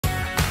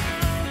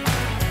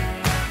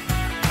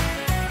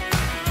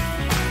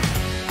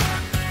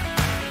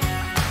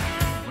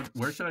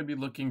where should I be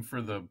looking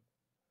for the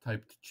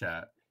typed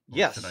chat? Or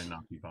Yes. should I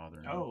not be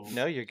bothering? Oh.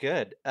 No, you're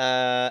good.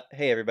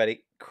 Hey,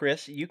 everybody.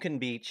 Chris, you can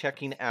be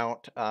checking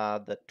out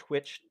the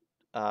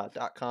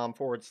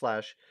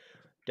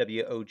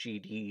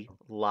twitch.com/WOGD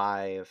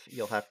live.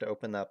 You'll have to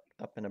open up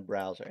in a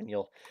browser, and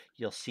you'll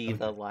see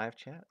the live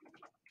chat.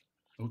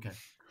 Okay,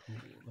 cool.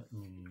 Let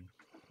me...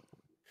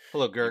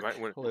 Hello, Gert.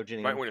 Hello, Janine.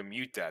 You might want to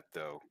mute that,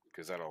 though,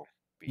 because that'll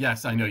be...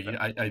 Yes, I know.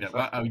 I know.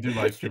 I do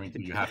live streaming,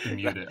 too. You have to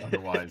mute it,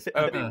 otherwise.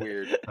 That'd be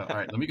weird. All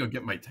right, let me go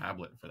get my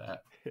tablet for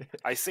that.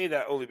 I say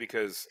that only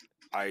because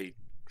I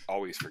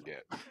always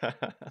forget.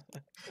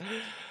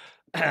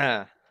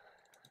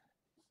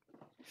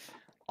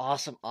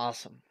 Awesome.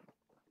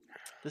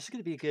 This is going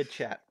to be a good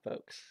chat,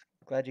 folks.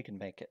 Glad you can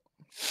make it.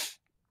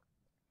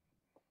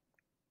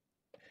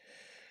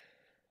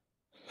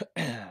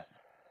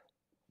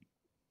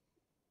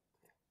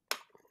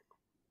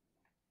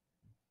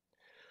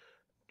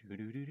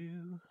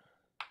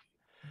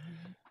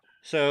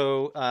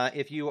 So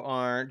if you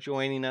are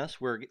joining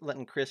us, we're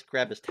letting Chris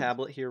grab his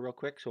tablet here real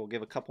quick. So we'll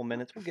give a couple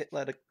minutes. We'll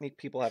let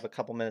people have a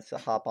couple minutes to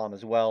hop on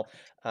as well.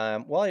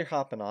 While you're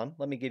hopping on,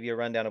 let me give you a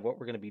rundown of what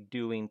we're going to be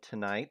doing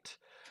tonight.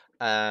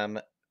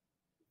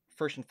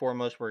 First and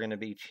foremost, we're going to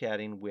be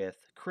chatting with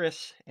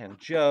Chris and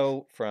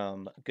Joe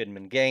from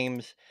Goodman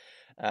Games.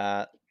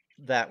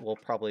 That will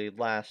probably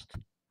last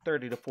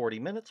 30 to 40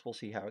 minutes. We'll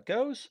see how it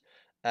goes.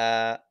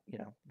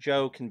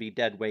 Joe can be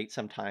dead weight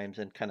sometimes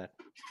and kind of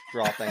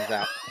draw things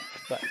out.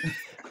 But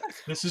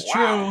this is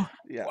true.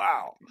 Yeah.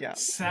 Wow. Yeah.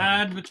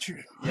 Sad but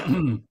true.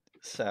 Yeah.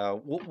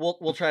 So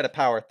we'll try to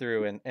power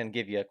through and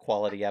give you a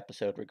quality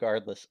episode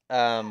regardless.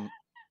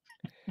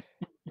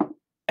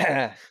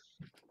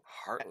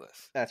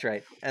 Heartless. That's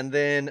right. And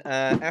then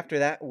after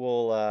that,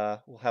 we'll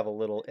have a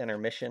little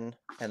intermission,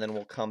 and then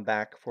we'll come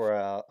back for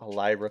a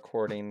live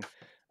recording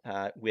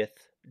with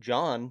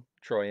John,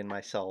 Troy, and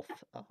myself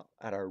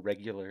at our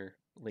regularly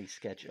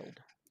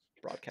scheduled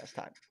broadcast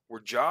time.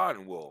 Where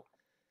John will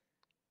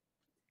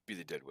be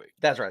the dead weight.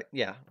 That's right.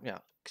 Yeah.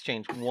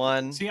 Exchange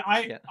one. See,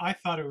 I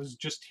thought it was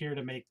just here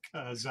to make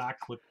Zach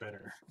look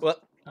better.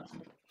 Well,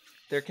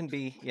 there can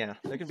be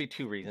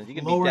two reasons. You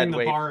can lowering be dead the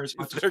weight. bar as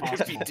much as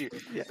possible.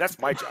 Yeah. That's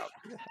my job.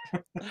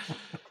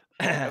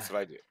 That's what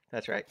I do.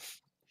 That's right.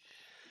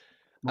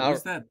 What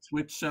was that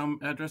Twitch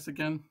address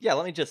again? Yeah,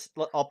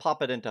 I'll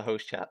pop it into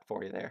host chat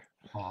for you there.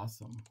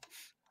 Awesome.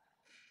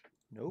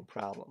 No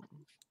problem.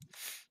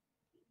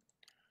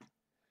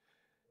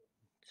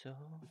 So,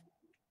 all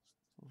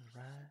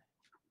right.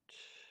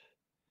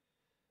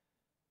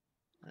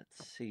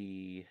 Let's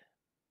see.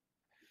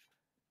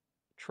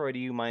 Troy, do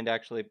you mind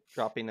actually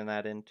dropping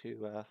that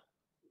into I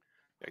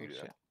can do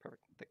that. Yeah,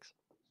 perfect. Thanks.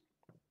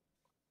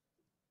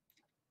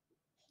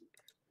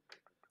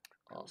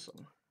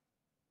 Awesome.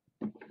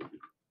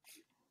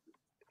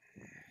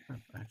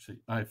 Actually,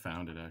 I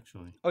found it,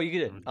 actually. Oh, you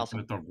did? I was Awesome.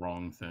 looking at the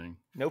wrong thing.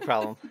 No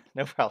problem.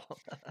 No problem.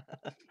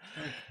 Okay,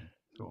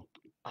 cool.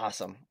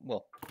 Awesome.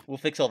 We'll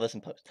fix all this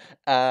in post.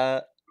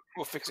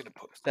 We'll fix it in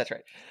post. That's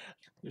right.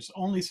 There's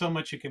only so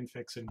much you can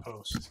fix in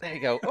post. There you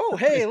go. Oh,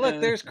 hey,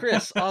 look, there's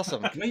Chris.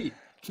 Awesome. Wait,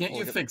 can't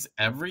you fix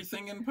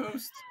everything in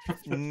post?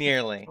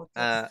 Nearly.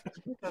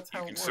 That's how You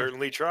it can works.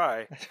 certainly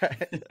try.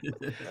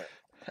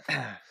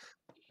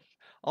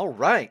 All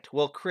right.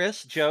 Well,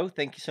 Chris, Joe,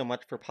 thank you so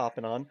much for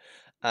popping on.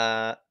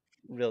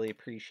 Really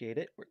appreciate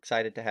it. We're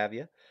excited to have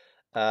you.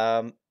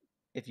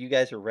 If you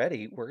guys are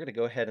ready, we're going to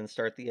go ahead and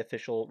start the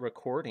official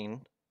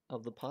recording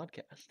of the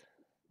podcast.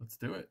 Let's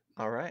do it.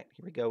 All right.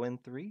 Here we go in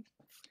 3,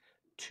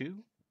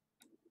 2,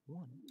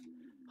 1.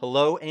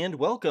 Hello and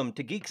welcome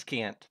to Geeks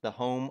Cant, the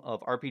home of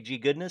RPG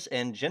goodness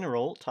and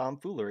general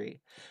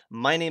tomfoolery.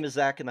 My name is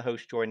Zach, and the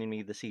host joining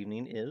me this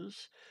evening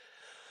is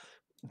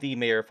the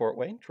mayor of Fort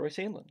Wayne, Troy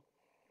Sandlin.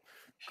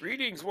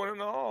 Greetings, one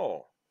and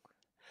all.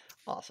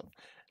 Awesome.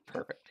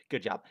 Perfect.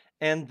 Good job.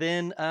 And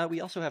then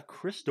we also have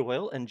Chris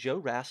Doyle and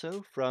Joe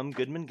Raso from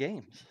Goodman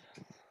Games.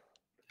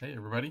 Hey,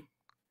 everybody.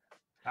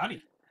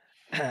 Howdy.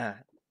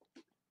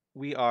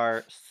 We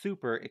are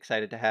super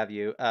excited to have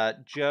you.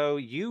 Joe,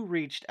 you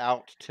reached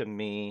out to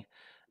me,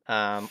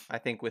 I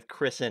think with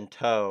Chris in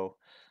tow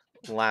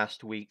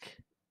last week,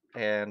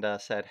 and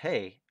said,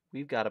 hey,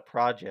 we've got a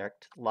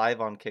project live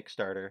on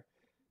Kickstarter.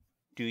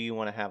 Do you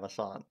want to have us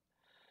on?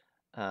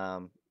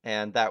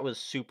 And that was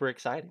super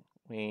exciting.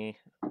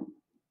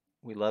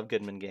 We love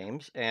Goodman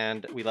Games,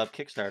 and we love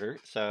Kickstarter,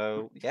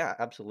 so yeah,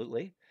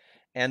 absolutely.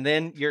 And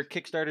then your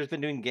Kickstarter's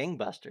been doing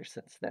gangbusters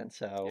since then,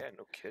 so Yeah,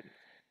 no kidding.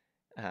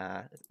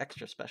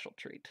 Extra special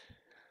treat.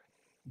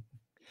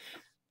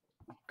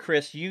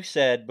 Chris, you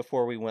said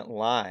before we went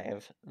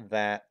live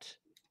that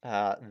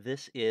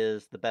this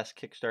is the best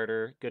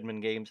Kickstarter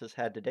Goodman Games has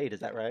had to date. Is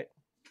that right?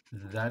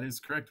 That is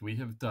correct. We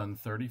have done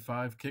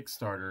 35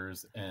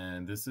 Kickstarters,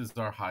 and this is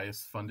our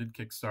highest funded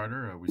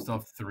Kickstarter. We still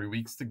have 3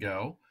 weeks to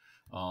go.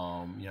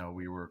 You know,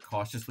 we were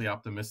cautiously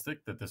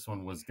optimistic that this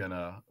one was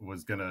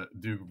gonna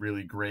do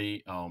really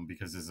great,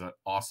 because it's an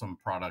awesome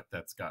product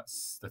that's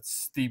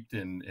steeped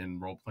in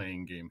role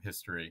playing game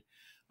history.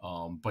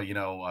 But you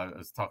know, I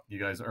was talking to you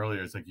guys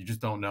earlier. It's like you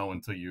just don't know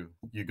until you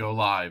go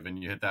live and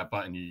you hit that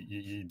button.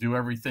 You do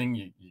everything.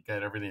 You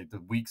get everything. The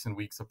weeks and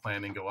weeks of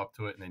planning go up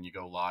to it, and then you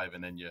go live,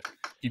 and then you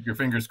keep your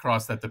fingers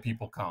crossed that the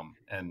people come,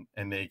 and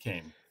they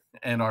came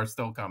and are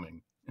still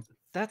coming.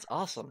 That's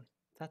awesome.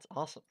 That's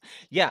awesome.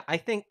 Yeah, I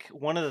think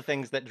one of the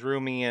things that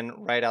drew me in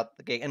right out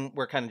the gate, and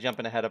we're kind of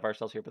jumping ahead of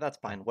ourselves here, but that's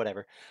fine,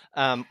 whatever.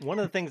 One of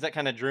the things that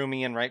kind of drew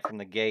me in right from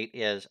the gate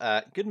is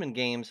Goodman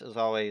Games is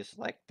always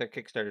like their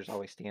Kickstarters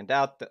always stand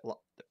out. They're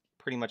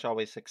pretty much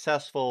always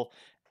successful.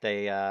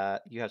 They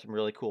you have some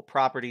really cool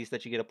properties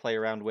that you get to play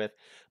around with,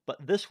 but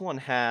this one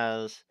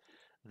has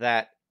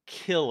that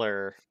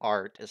killer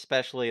art,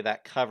 especially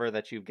that cover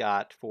that you've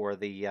got for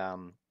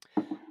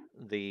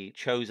the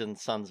Chosen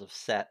Sons of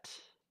Set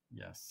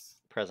Yes.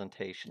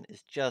 presentation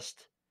is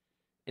just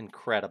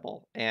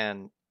incredible.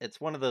 And it's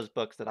one of those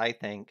books that I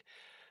think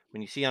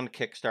when you see on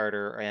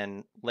Kickstarter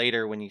and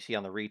later when you see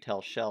on the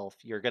retail shelf,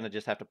 you're going to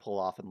just have to pull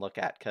off and look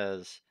at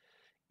because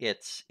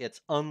it's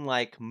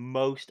unlike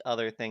most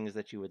other things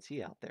that you would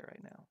see out there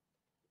right now.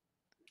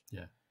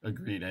 Yeah,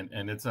 agreed.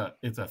 And it's a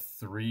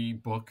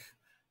 3-book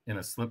in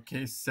a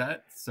slipcase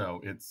set,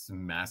 so it's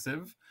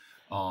massive,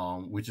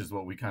 which is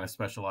what we kind of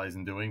specialize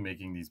in doing,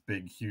 making these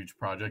big, huge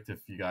projects.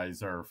 If you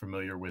guys are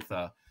familiar with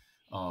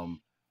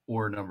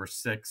or number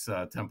 6,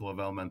 Temple of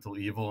Elemental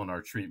Evil, and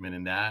our treatment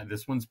in that,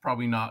 this one's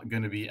probably not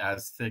going to be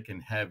as thick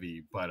and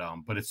heavy, but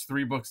it's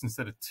 3 books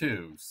instead of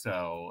 2.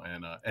 So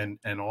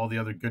and all the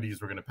other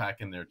goodies we're going to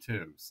pack in there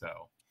too. So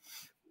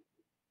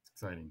it's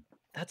exciting.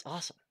 That's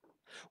awesome.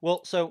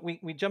 Well, so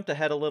we jumped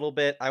ahead a little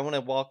bit. I want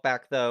to walk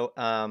back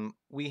though.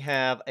 We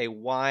have a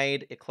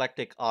wide,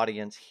 eclectic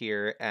audience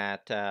here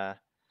at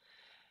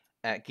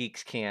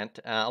Geeks Can't.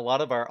 A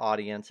lot of our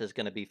audience is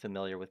going to be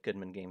familiar with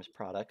Goodman Games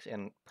products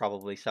and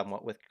probably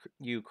somewhat with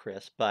you,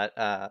 Chris. But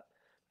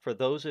for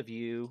those of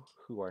you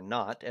who are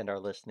not and are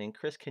listening,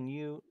 Chris, can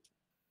you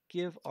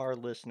give our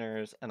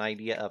listeners an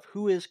idea of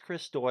who is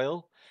Chris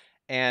Doyle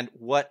and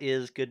what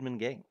is Goodman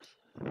Games?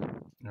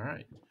 All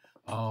right.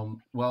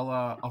 Well,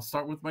 I'll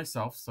start with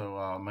myself.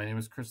 So my name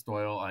is Chris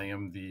Doyle. I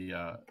am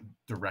the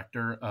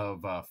director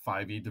of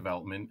 5e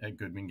development at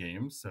Goodman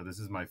Games. So this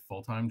is my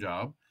full-time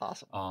job.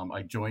 Awesome.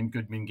 I joined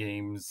Goodman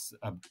Games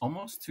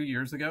almost 2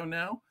 years ago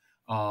now,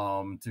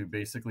 to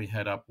basically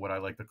head up what I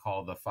like to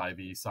call the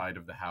 5e side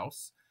of the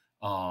house.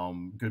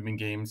 Goodman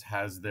Games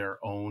has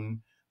their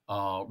own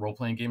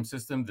role-playing game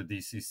system, the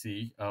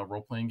DCC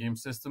role-playing game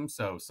system.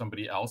 So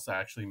somebody else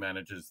actually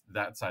manages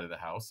that side of the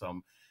house.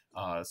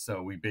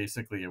 So we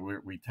basically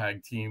we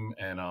tag team,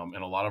 and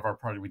a lot of our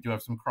project, we do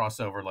have some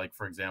crossover, like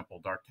for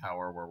example Dark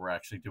Tower, where we're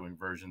actually doing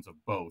versions of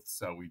both,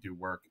 so we do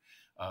work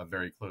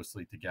very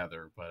closely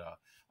together. But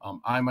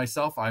I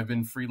myself, I've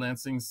been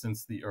freelancing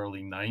since the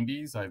early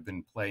 90s. I've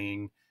been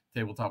playing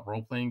tabletop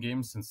role-playing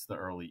games since the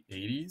early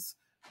 80s,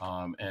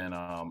 and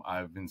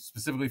I've been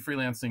specifically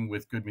freelancing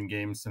with Goodman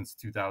Games since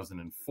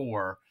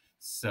 2004.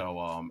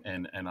 So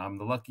and I'm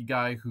the lucky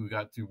guy who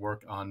got to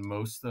work on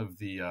most of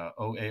the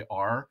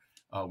OAR.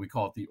 We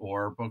call it the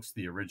OR books,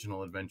 the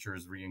original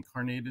Adventures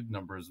Reincarnated,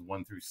 numbers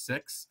 1 through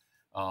 6.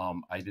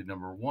 I did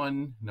number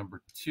 1,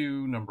 number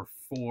 2, number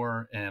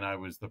 4, and I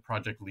was the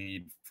project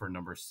lead for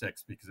number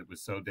 6 because it was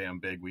so damn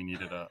big we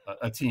needed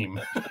a team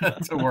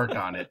to work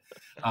on it.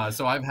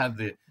 So I've had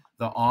the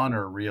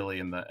honor, really,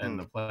 and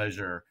the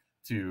pleasure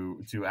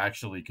to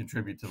actually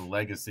contribute to the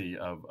legacy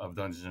of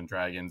Dungeons and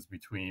Dragons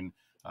between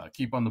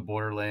Keep on the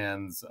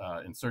Borderlands,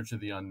 In Search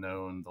of the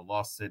Unknown, The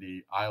Lost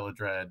City, Isle of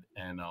Dread,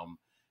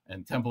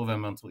 and Temple of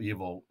Elemental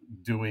Evil,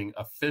 doing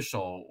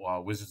official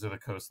Wizards of the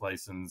Coast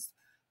licensed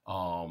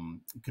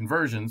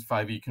conversions,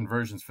 5e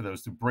conversions for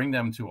those, to bring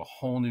them to a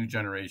whole new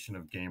generation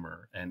of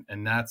gamer.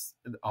 And that's,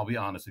 I'll be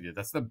honest with you,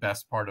 that's the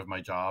best part of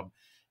my job.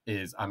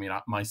 Is, I mean,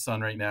 my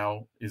son right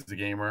now is a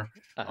gamer.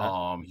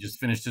 He just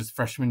finished his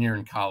freshman year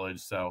in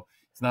college, so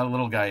he's not a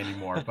little guy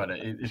anymore. But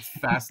it's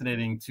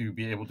fascinating to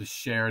be able to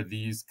share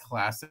these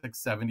classic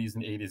 70s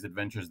and 80s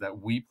adventures that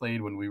we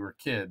played when we were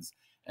kids,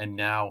 and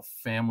now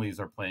families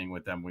are playing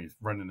with them. We've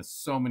run into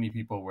so many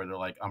people where they're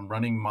like, I'm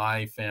running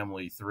my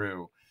family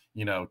through,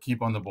 you know,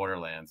 Keep on the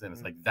Borderlands. And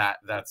it's like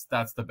that's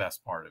the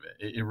best part of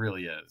it. It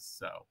really is.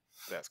 So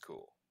that's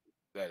cool.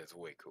 That is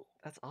way cool.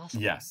 That's awesome.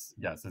 Yes,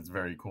 it's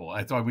very cool.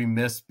 That's why we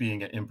miss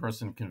being at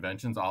in-person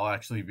conventions. I'll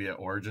actually be at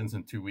Origins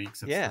in 2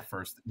 weeks. It's the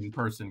first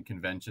in-person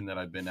convention that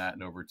I've been at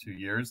in over 2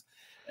 years.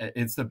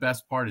 It's the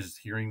best part, is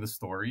hearing the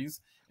stories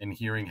and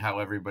hearing how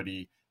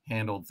everybody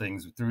handled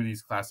things through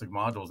these classic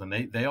modules, and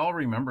they all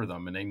remember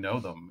them and they know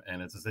them,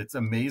 and it's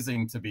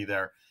amazing to be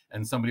there,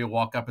 and somebody will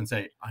walk up and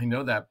say, I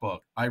know that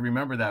book, I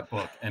remember that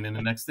book, and then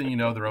the next thing you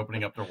know, they're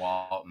opening up their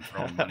wallet and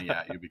throwing money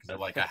at you because they're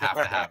like, I have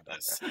to have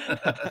this.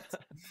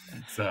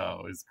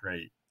 So it's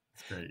great.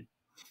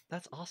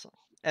 That's awesome.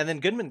 And then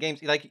Goodman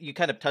Games, like you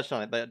kind of touched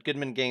on it, but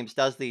Goodman Games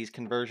does these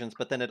conversions,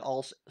 but then it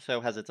also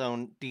has its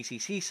own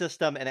DCC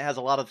system, and it has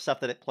a lot of stuff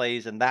that it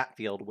plays in that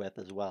field with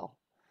as well.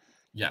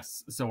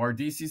 Yes. So our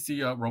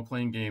DCC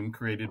role-playing game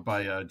created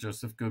by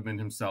Joseph Goodman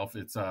himself.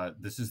 It's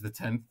this is the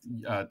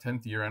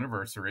 10th year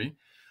anniversary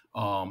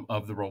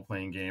of the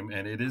role-playing game,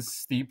 and it is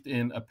steeped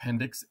in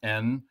Appendix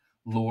N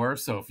lore.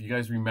 So if you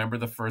guys remember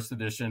the first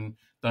edition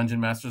Dungeon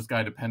Master's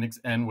Guide, Appendix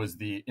N was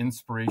the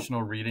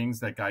inspirational readings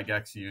that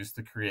Gygax used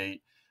to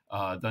create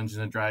Dungeons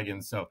and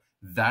Dragons. So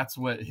that's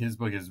what his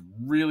book is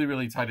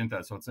really tied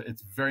into. So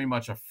it's very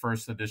much a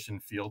first edition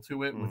feel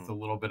to it, with a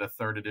little bit of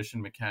third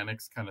edition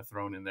mechanics kind of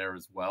thrown in there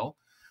as well.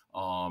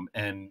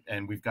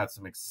 And we've got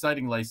some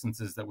exciting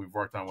licenses that we've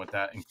worked on with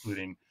that,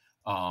 including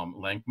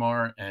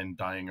Lankmar and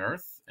Dying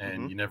Earth,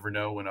 and you never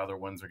know when other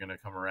ones are going to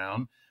come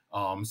around.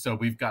 So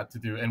we've got to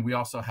do, and we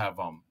also have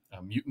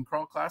Mutant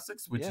Crawl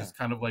Classics, which is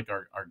kind of like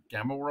our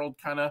Gamma World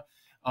kind of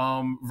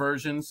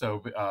version. So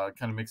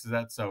kind of mixes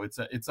that. So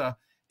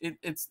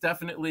it's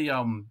definitely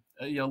a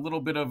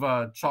little bit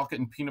of chocolate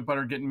and peanut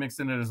butter getting mixed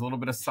in it. There's a little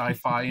bit of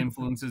sci-fi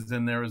influences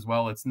in there as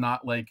well. It's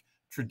not like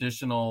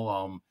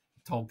traditional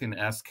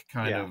Tolkien-esque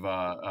kind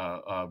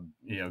of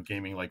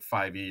gaming like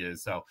 5e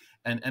is. So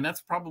and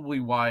that's probably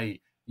why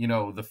the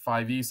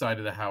 5e side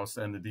of the house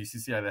and the DCC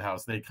side of the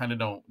house, they kind of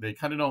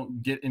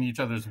don't get in each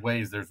other's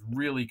ways. There's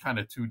really kind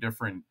of two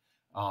different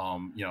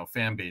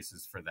fan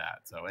bases for that.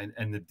 So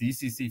and the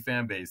DCC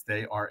fan base,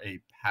 they are a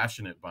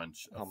passionate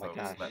bunch of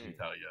folks, let me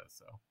tell you.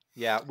 So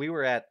yeah, you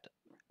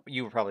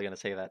were probably going to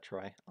say that,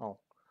 Troy. Oh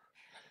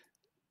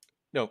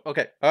no,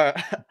 okay.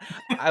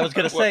 I was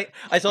gonna say,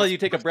 I saw you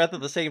take a breath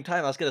at the same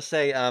time. I was gonna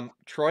say,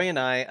 Troy and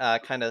I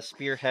kind of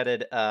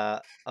spearheaded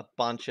a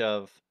bunch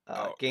of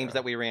games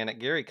that we ran at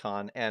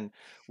GaryCon, and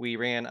we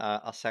ran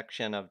a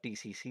section of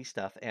DCC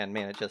stuff, and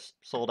man, it just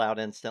sold out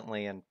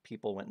instantly, and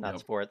people went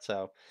nuts for it.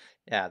 So,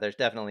 yeah, there's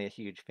definitely a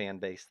huge fan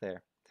base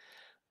there.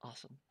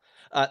 Awesome.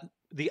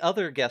 The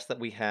other guest that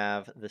we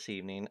have this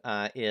evening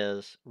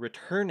is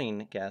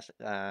returning guest.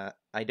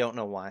 I don't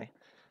know why.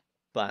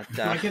 But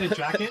can I get a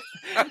jacket?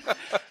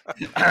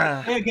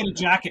 I get a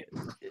jacket.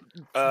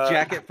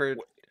 Jacket for.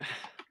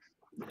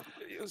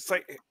 It's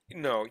like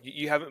no,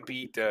 you haven't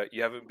beat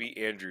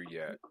Andrew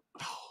yet.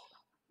 Oh,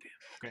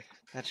 damn. Okay,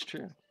 that's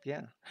true.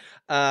 Yeah,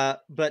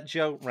 but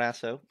Joe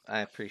Raso,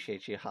 I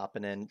appreciate you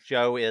hopping in.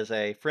 Joe is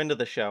a friend of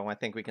the show. I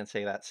think we can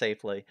say that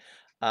safely.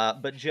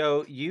 But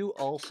Joe, you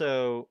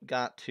also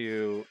got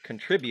to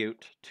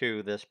contribute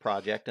to this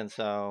project, and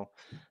so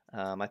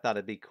I thought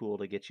it'd be cool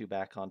to get you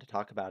back on to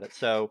talk about it.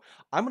 So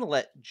I'm going to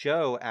let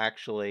Joe,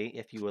 actually,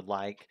 if you would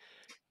like,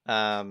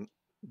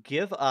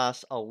 give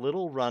us a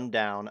little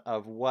rundown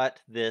of what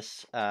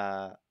this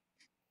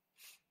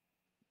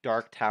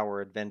Dark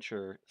Tower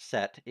adventure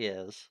set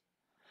is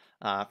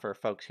for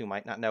folks who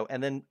might not know,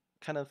 and then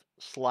kind of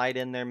slide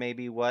in there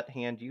maybe what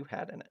hand you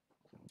had in it.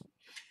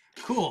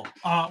 Cool.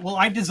 Well,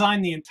 I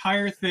designed the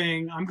entire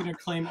thing. I'm going to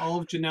claim all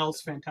of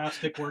Janelle's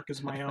fantastic work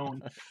as my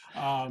own.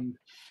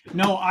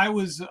 No, I've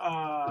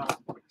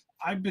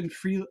been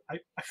I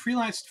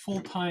freelanced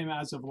full time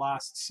as of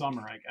last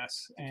summer, I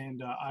guess,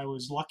 and I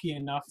was lucky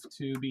enough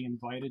to be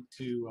invited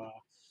to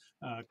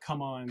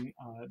come on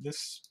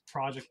this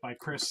project by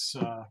Chris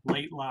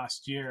late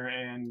last year.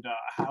 And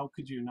how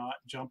could you not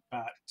jump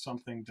at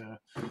something to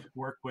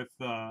work with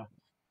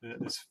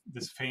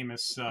this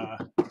famous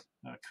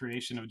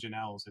creation of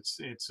Janelle's?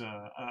 It's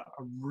a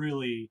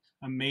really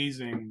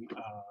amazing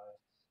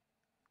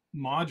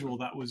module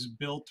that was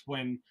built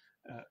when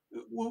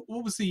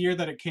what was the year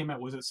that it came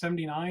out? Was it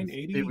 79,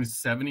 80? It was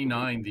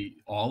 79.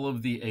 All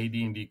of the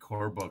AD&D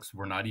core books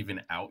were not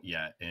even out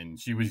yet, and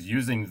she was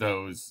using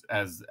those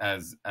as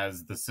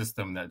the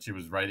system that she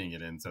was writing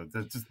it in. So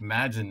just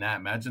imagine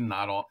that. Imagine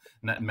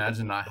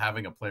not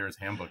having a player's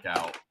handbook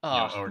out,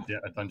 or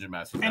a Dungeon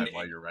Master's Guide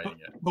while you're writing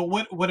it. But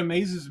what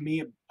amazes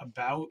me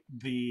about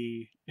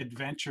the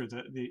adventure,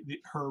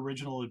 her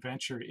original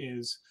adventure,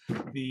 is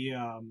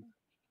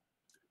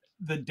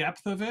the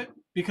depth of it,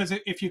 because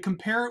if you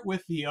compare it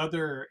with the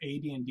other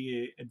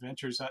AD&D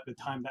adventures at the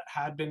time that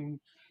had been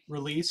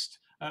released,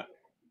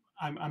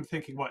 I'm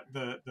thinking what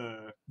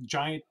the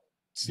Giant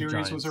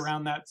series was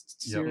around that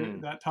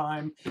that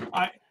time.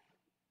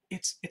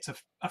 It's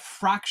a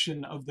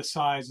fraction of the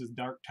size of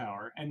Dark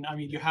Tower, and I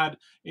mean you had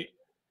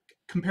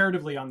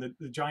comparatively on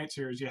the Giant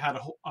series, you had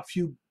a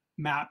few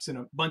maps and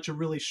a bunch of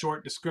really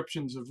short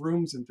descriptions of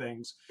rooms and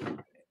things.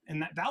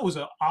 And that was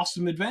an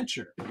awesome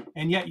adventure,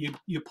 and yet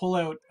you pull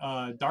out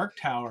Dark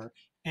Tower,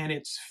 and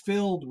it's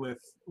filled with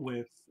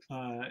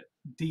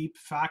deep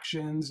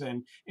factions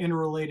and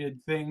interrelated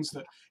things.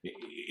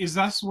 Is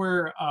that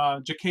where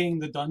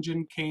Jacqueing the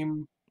Dungeon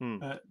came?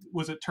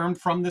 Was it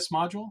termed from this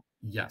module?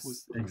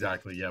 Yes,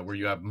 exactly. Yeah, where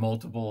you have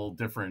multiple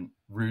different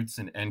routes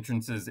and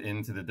entrances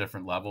into the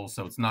different levels.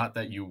 So it's not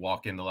that you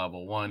walk into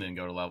level 1 and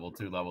go to level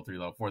 2, level 3,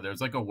 level 4.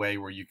 There's like a way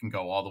where you can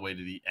go all the way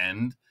to the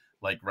end,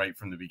 like right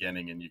from the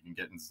beginning, and you can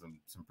get into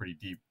some pretty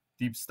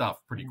deep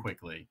stuff pretty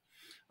quickly.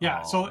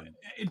 Yeah. So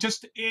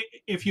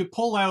if you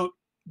pull out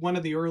one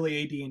of the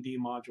early AD&D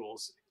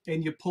modules,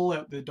 and you pull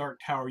out the Dark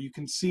Tower, you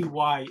can see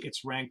why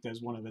it's ranked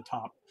as one of the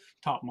top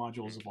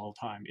modules of all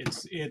time.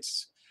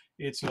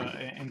 It's an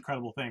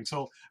incredible thing.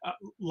 So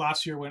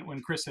last year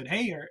when Chris said,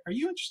 "Hey, are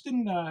you interested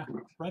in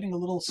writing a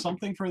little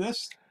something for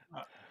this?"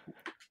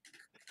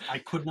 I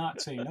could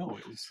not say no.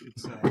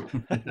 It's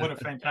what a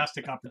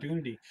fantastic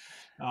opportunity.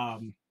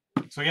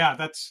 So yeah,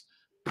 that's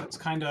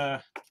kind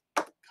of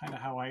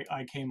how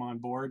I came on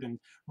board, and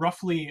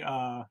roughly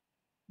I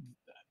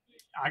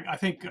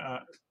think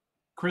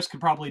Chris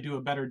could probably do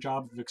a better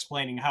job of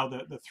explaining how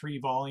the 3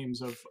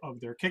 volumes of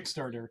their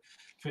Kickstarter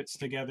fits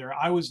together.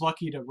 I was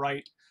lucky to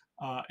write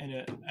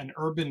an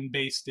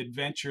urban-based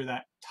adventure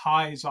that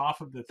ties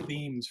off of the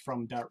themes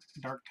from Dark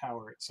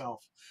Tower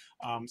itself.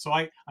 So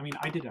I mean,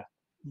 I did a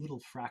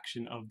little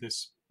fraction of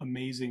this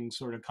amazing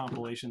sort of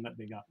compilation that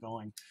they got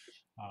going.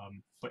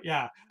 But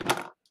yeah,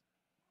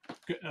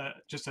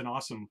 just an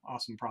awesome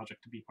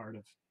project to be part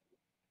of.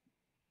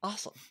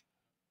 Awesome.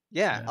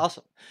 Yeah, Yeah.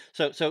 awesome.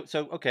 So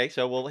okay,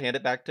 so we'll hand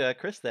it back to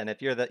Chris then.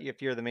 If you're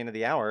the man of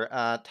the hour,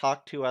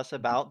 talk to us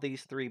about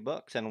these 3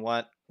 books and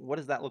what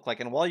does that look like?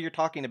 And while you're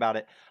talking about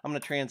it, I'm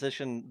going to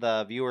transition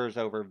the viewers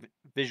over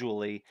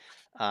visually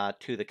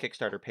to the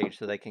Kickstarter page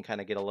so they can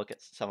kind of get a look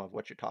at some of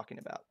what you're talking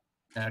about.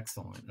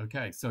 Excellent.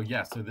 Okay, so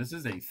yeah, so this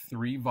is a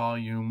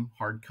 3-volume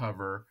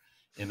hardcover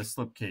in a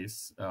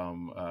slipcase.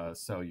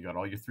 So you got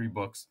all your 3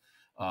 books.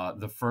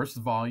 The first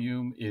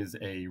volume is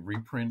a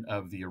reprint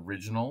of the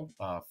original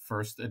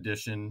first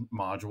edition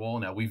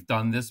module. Now we've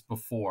done this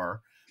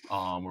before,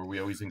 where we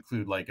always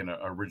include like an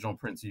original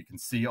print, so you can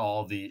see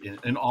all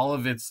in all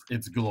of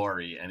its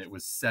glory. And it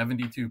was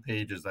 72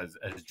 pages,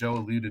 as Joe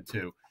alluded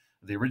to.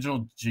 The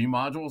original G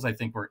modules, I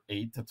think, were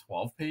 8 to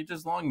 12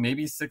 pages long,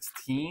 maybe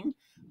 16.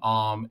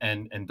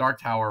 And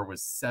Dark Tower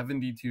was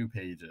 72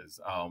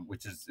 pages,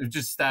 which is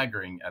just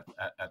staggering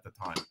at the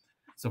time.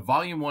 So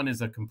volume 1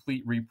 is a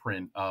complete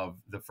reprint of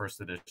the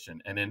first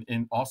edition. And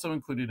then also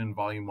included in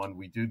volume 1,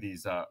 we do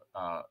these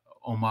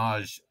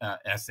homage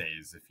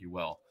essays, if you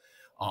will.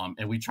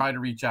 And we try to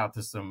reach out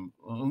to some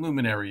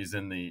luminaries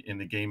in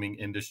the gaming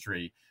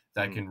industry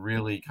that can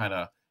really kind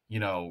of,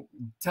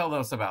 tell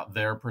us about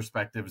their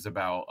perspectives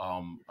about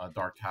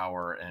Dark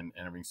Tower and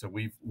everything. So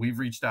we've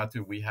reached out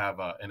to, we have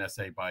an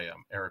essay by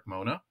Eric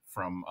Mona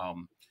from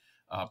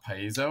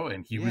Paezo,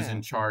 and he was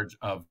in charge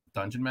of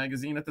Dungeon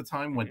Magazine at the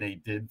time when they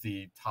did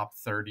the top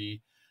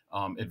 30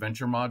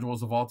 adventure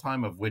modules of all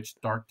time, of which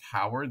Dark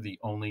Tower, the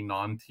only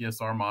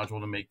non-TSR module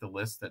to make the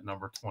list, at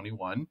number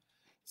 21.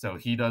 So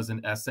he does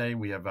an essay.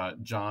 We have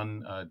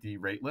John D.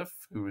 Rateliff,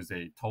 who is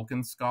a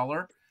Tolkien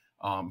scholar.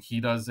 He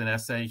does an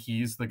essay.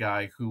 He's the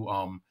guy who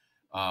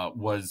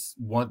was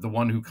the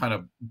one who kind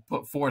of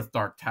put forth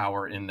Dark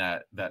Tower in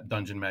that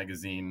Dungeon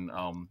Magazine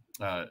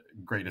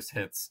greatest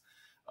hits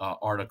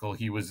article.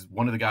 He was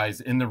one of the guys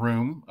in the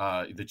room,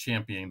 the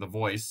champion, the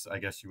voice, I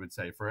guess you would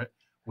say, for it.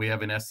 We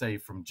have an essay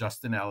from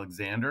Justin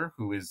Alexander,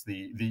 who is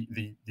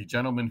the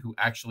gentleman who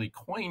actually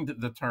coined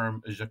the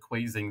term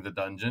 "jaquazing the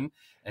dungeon,"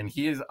 and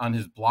he is on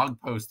his blog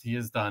post. He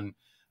has done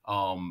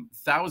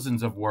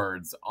thousands of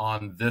words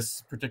on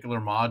this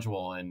particular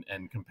module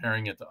and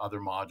comparing it to other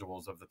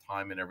modules of the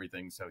time and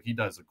everything. So he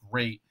does a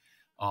great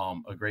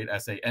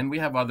essay, and we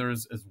have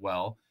others as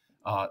well.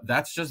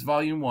 That's just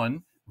volume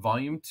 1.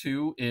 Volume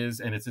 2 is,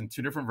 and it's in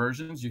 2 different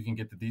versions. You can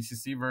get the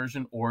DCC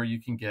version, or you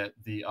can get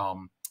the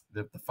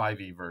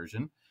 5e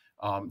version.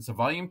 So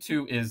volume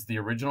 2 is the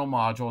original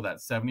module, that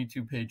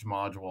 72-page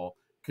module,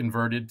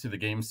 converted to the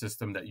game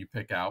system that you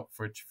pick out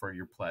for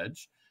your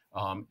pledge.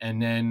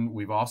 And then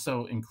we've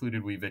also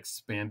included, we've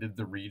expanded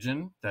the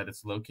region that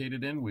it's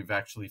located in. We've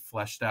actually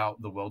fleshed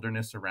out the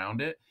wilderness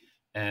around it.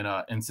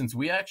 And since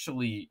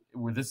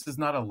this is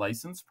not a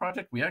licensed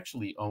project, we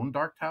actually own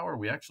Dark Tower.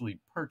 We actually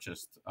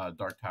purchased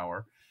Dark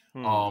Tower.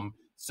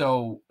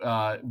 So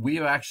we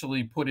have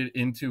actually put it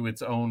into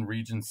its own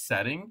region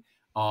setting.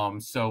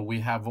 So we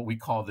have what we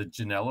call the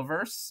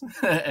Janelaverse,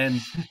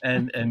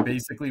 and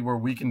basically where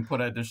we can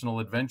put additional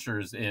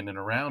adventures in and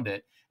around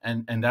it.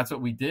 And that's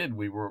what we did.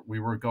 We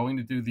were going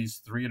to do these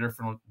 3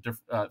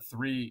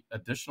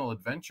 additional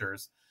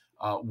adventures,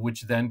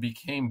 which then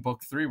became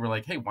book 3. We're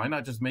like, hey, why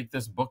not just make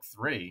this book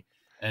 3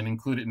 and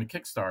include it in the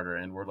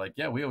Kickstarter? And we're like,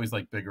 yeah, we always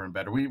like bigger and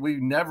better. We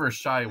never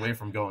shy away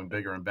from going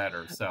bigger and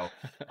better. So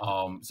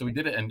so we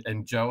did it.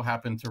 And Joe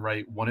happened to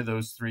write one of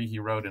those 3. He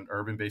wrote an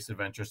urban-based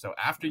adventure. So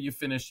after you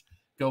finish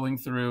going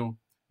through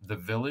the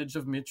village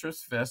of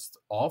Mitra's Fist,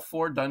 all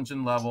 4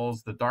 dungeon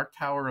levels, the Dark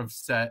Tower of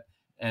Set,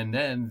 and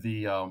then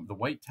the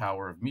White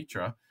Tower of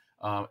Mitra,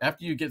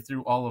 after you get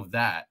through all of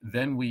that,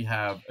 then we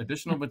have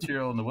additional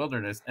material in the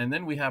wilderness, and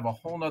then we have a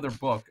whole nother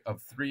book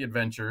of 3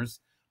 adventures.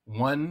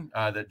 One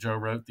that Joe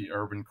wrote, the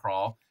Urban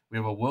Crawl. We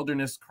have a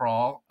Wilderness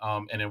Crawl,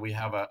 and then we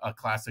have a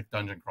classic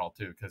dungeon crawl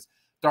too, because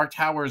Dark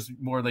Tower is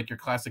more like your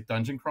classic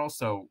dungeon crawl.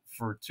 So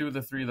for 2 of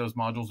the 3 of those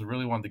modules, we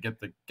really wanted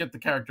to get the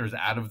characters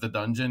out of the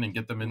dungeon and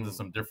get them into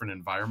some different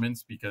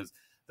environments, because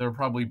they're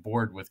probably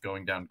bored with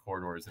going down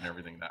corridors and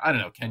everything. I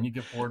don't know. Can you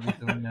get bored with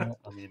doing that?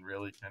 I mean,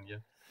 really, can you?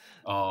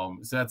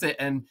 So that's it.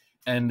 And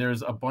and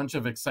there's a bunch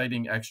of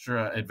exciting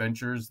extra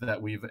adventures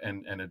that we've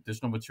and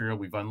additional material.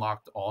 We've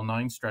unlocked all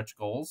 9 stretch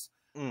goals.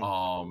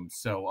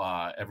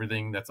 So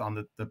everything that's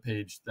on the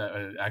page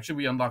that actually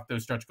we unlocked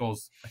those stretch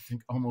goals I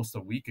think almost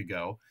a week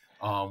ago.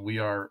 We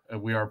are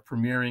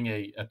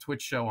premiering a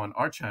Twitch show on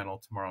our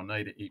channel tomorrow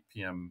night at 8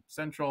 p.m.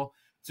 Central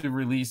to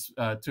release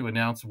to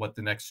announce what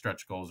the next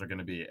stretch goals are going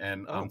to be,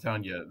 and I'm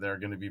telling you, they're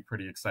going to be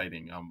pretty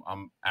exciting.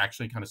 I'm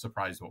actually kind of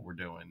surprised what we're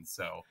doing.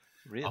 So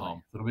Really?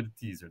 a little bit of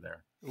teaser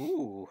there.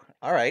 Ooh,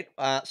 all right.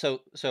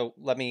 So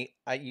let me.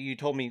 You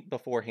told me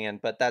beforehand,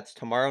 but that's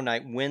tomorrow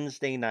night,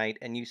 Wednesday night,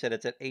 and you said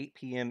it's at 8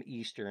 p.m.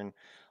 Eastern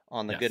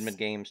on the Goodman Yes.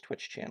 Games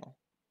Twitch channel.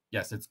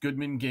 Yes, it's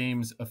Goodman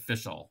Games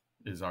Official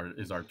is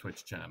our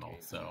Twitch channel.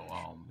 So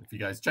if you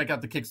guys check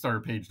out the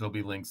Kickstarter page, there'll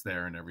be links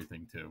there and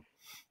everything too.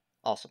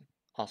 Awesome.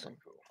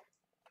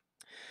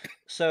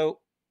 So,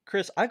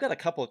 Chris, I've got a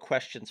couple of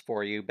questions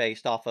for you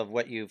based off of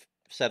what you've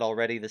said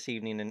already this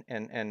evening,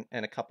 and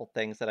a couple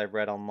things that I've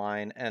read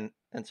online, and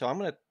so I'm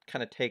going to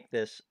kind of take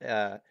this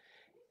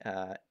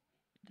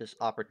this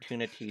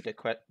opportunity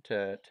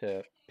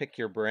to pick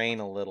your brain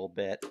a little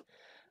bit.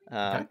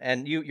 Okay.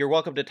 And you're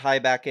welcome to tie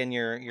back in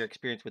your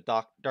experience with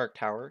Dark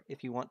Tower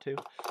if you want to,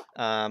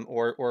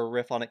 or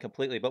riff on it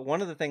completely. But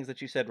one of the things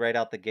that you said right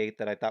out the gate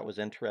that I thought was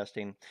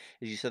interesting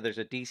is you said there's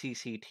a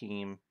DCC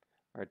team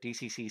or a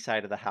DCC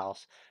side of the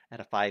house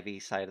and a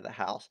 5e side of the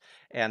house,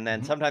 and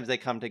then sometimes they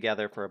come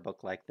together for a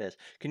book like this.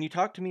 Can you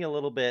talk to us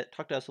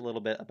a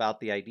little bit about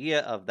the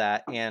idea of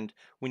that, and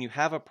when you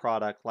have a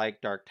product like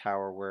Dark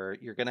Tower where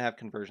you're going to have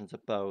conversions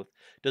of both,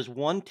 does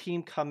one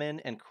team come in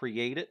and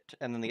create it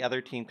and then the other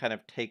team kind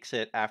of takes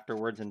it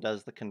afterwards and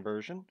does the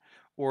conversion,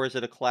 or is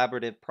it a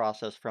collaborative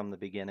process from the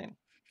beginning?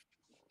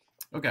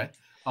 Okay.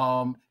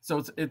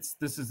 So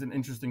this is an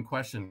interesting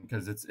question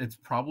because it's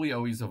probably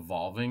always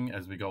evolving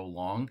as we go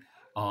along.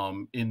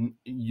 In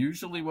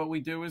usually what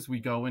we do is we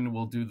go in and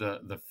we'll do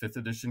the 5th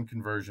edition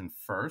conversion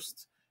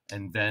first,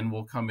 and then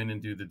we'll come in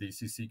and do the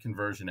DCC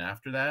conversion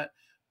after that.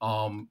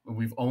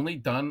 We've only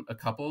done a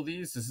couple of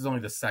these. This is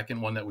only the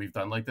second one that we've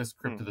done like this.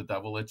 Crypt of the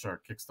Devil Lich,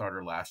 our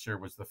Kickstarter last year,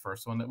 was the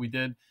first one that we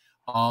did.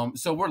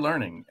 So we're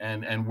learning,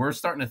 and we're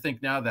starting to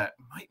think now that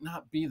might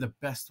not be the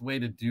best way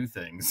to do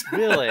things.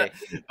 Really?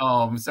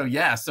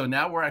 So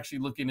now we're actually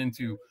looking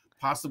into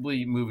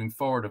possibly moving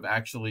forward of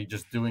actually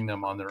just doing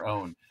them on their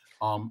own.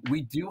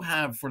 We do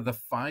have, for the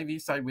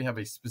 5e side, we have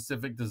a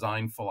specific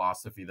design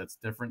philosophy that's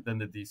different than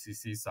the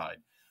DCC side.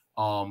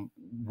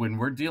 When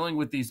we're dealing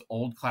with these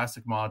old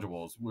classic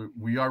modules,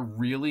 we are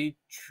really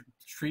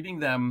treating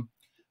them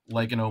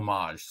like an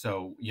homage.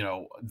 So,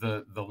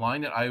 the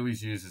line that I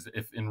always use is,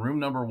 if in room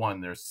number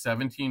 1 there's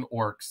 17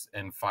 orcs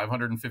and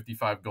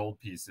 555 gold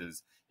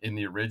pieces in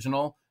the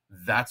original,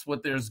 that's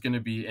what there's going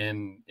to be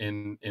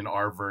in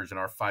our version,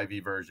 our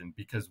 5e version,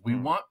 because we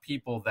want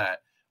people that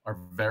are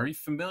very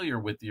familiar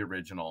with the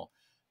original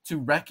to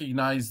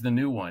recognize the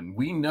new one.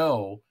 We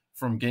know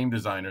from game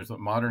designers, with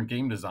modern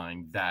game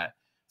design, that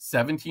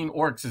 17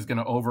 orcs is going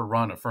to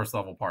overrun a first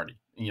level party,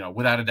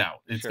 without a doubt.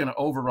 It's going to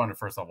overrun a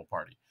first level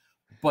party.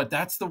 But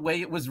that's the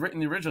way it was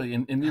written originally.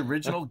 In the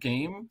original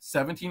game,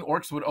 17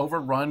 orcs would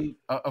overrun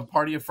a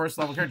party of first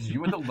level characters.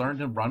 You had to learn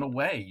to run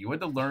away. You had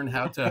to learn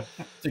how to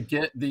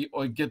get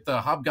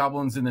the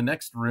hobgoblins in the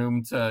next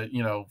room to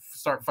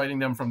start fighting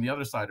them from the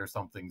other side or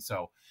something.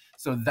 So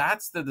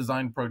that's the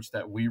design approach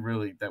that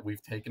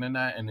we've taken in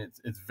that, and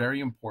it's very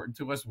important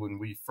to us. When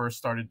we first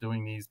started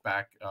doing these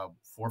back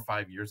 4 or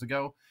 5 years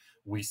ago,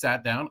 we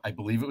sat down, I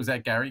believe it was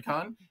at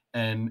GaryCon,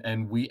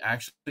 and we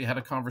actually had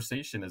a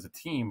conversation as a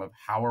team of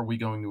how are we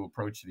going to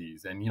approach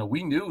these. And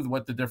we knew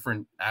what the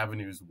different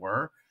avenues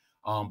were,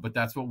 but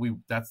that's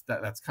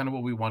kind of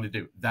what we want to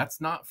do. That's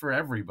not for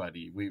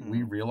everybody.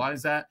 We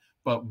realize that,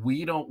 but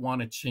we don't want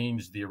to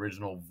change the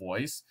original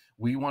voice.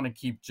 We want to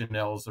keep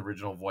Janelle's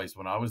original voice.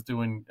 When I was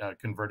doing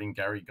converting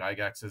Gary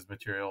Gygax's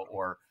material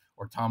or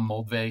Tom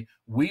Moldvay,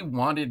 we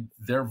wanted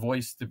their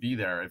voice to be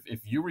there.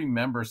 If you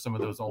remember some of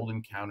those old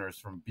encounters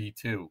from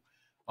B2,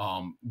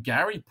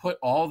 Gary put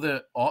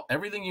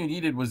everything you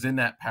needed was in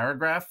that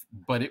paragraph,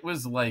 but it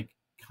was like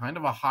kind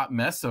of a hot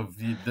mess of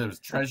the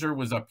treasure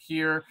was up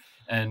here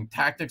and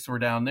tactics were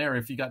down there.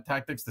 If you got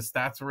tactics, the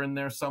stats were in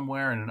there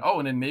somewhere, and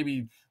then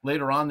maybe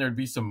later on there'd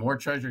be some more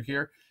treasure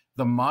here.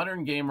 The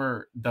modern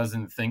gamer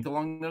doesn't think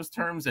along those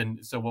terms,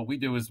 and so what we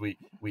do is we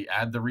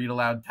add the read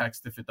aloud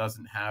text if it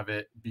doesn't have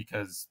it,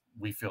 because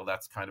we feel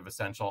that's kind of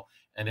essential,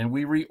 and then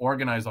we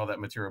reorganize all that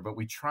material. But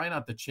we try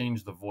not to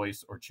change the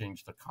voice or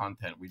change the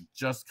content. We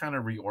just kind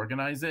of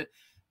reorganize it,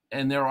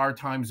 and there are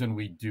times when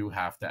we do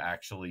have to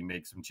actually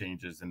make some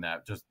changes in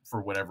that, just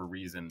for whatever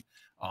reason.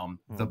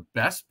 The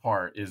best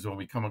part is when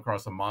we come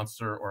across a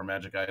monster or a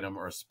magic item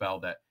or a spell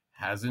that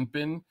hasn't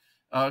been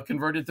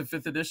converted to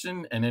 5th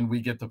edition, and then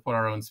we get to put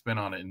our own spin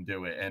on it and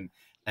do it,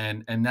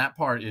 and that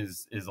part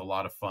is a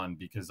lot of fun,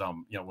 because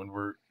when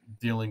we're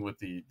dealing with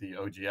the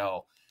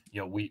OGL,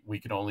 we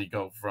could only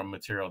go from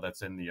material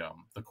that's in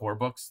the core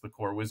books, the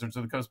core Wizards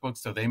of the Coast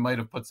books. So they might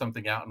have put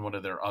something out in one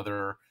of their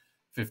other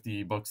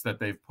 50 books that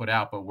they've put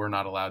out, but we're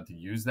not allowed to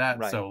use that.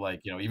 Right. So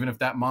even if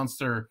that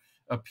monster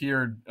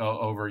appeared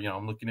over,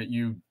 I'm looking at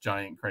you,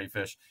 giant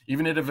crayfish.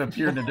 Even if it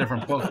appeared in a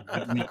different book,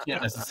 we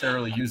can't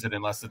necessarily use it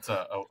unless it's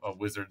a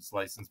Wizards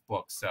licensed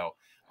book. So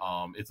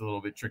it's a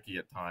little bit tricky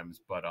at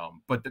times, but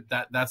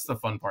that's the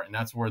fun part, and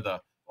that's where the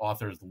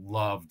authors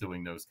love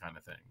doing those kind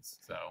of things.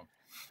 So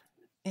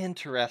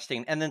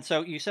Interesting. And then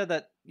so you said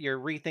that you're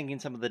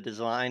rethinking some of the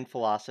design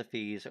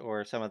philosophies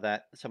or some of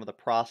the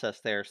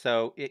process there.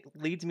 So it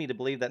leads me to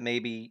believe that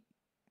maybe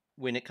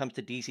when it comes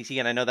to DCC,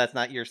 and I know that's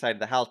not your side of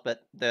the house,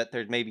 but that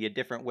there's maybe a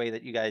different way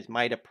that you guys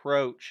might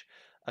approach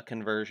a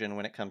conversion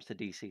when it comes to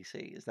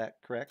DCC. Is that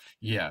correct?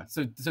 yeah,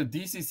 so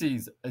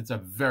DCC's, it's a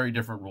very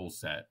different rule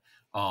set,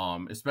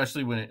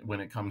 especially when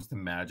it comes to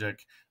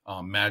Magic.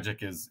 Magic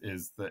is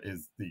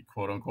the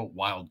quote unquote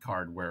wild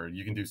card, where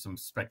you can do some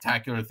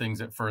spectacular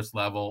things at first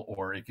level,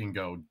 or it can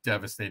go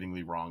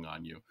devastatingly wrong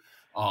on you.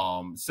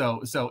 And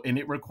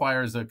it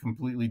requires a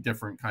completely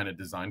different kind of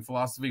design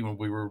philosophy. When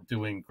we were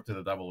doing To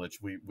the Devil Lich,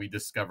 we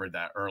discovered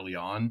that early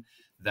on,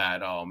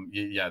 that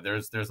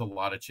there's a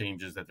lot of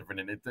changes that different,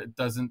 and it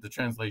doesn't, the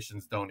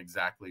translations don't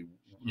exactly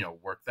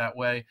work that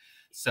way.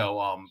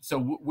 So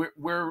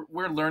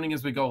we're learning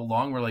as we go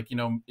along. We're like,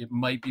 it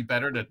might be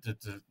better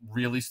to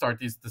really start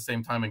these at the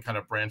same time and kind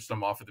of branch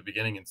them off at the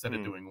beginning, instead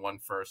of doing one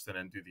first and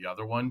then do the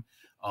other one.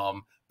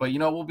 But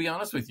we'll be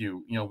honest with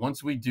you,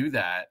 once we do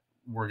that,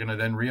 we're going to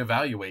then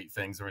reevaluate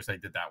things, and we say,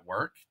 did that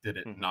work? Did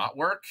it not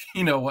work?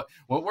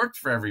 What worked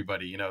for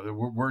everybody?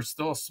 We're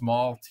still a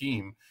small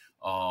team,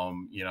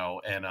 and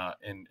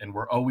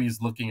we're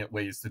always looking at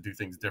ways to do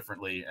things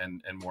differently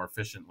and more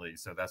efficiently.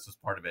 So that's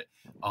just part of it.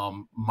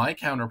 My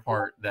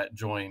counterpart that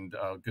joined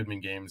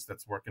Goodman Games,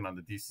 that's working on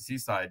the DCC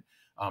side,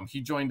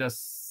 he joined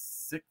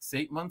us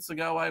 6-8 months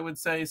ago, I would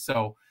say.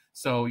 So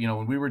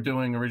when we were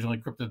doing originally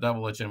Crypto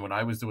Devil Lich, and when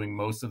I was doing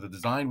most of the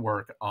design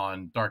work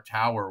on Dark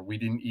Tower, we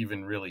didn't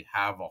even really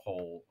have a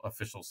whole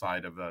official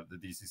side of the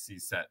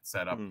DCC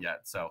set up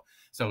yet.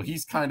 So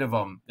he's kind of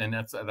and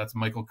that's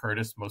Michael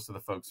Curtis. Most of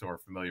the folks who are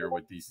familiar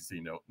with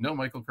DCC know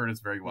Michael Curtis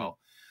very well.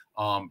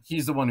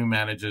 He's the one who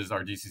manages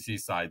our DCC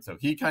side, so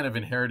he kind of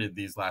inherited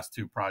these last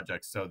two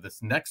projects. So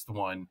this next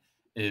one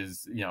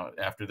is,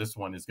 after this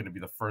one, is going to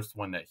be the first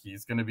one that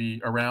he's going to be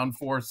around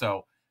for.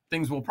 So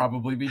things will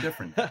probably be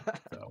different.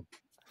 So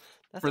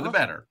That's for the awesome.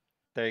 better.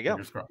 There you go.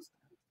 Fingers crossed.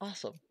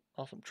 Awesome.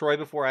 Troy,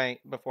 before I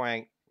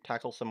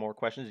tackle some more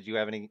questions, did you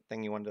have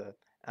anything you wanted to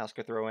ask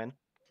or throw in?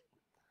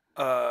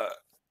 I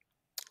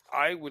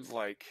would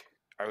like.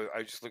 I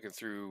was just looking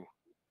through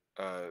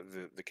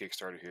the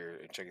Kickstarter here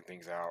and checking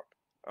things out.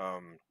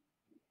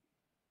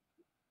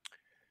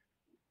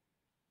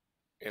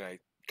 And I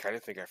kind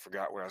of think I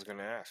forgot what I was going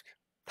to ask.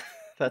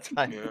 That's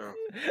fine. Yeah.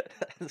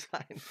 That's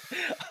fine.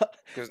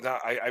 Because now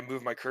I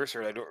moved my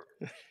cursor. And I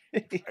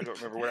don't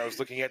remember what I was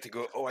looking at to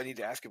go, oh, I need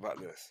to ask about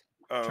this.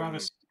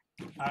 Travis,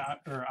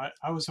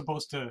 I was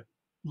supposed to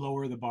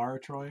lower the bar,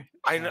 Troy.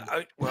 I know.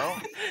 Well,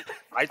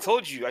 I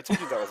told you that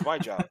was my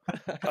job.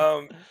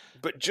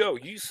 But Joe,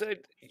 you said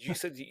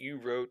that you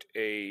wrote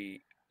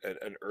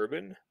an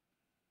urban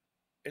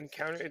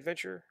encounter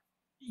adventure.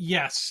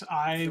 Yes,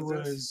 I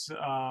was.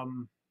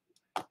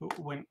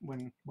 When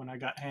I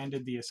got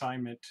handed the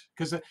assignment,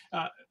 because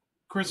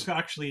Chris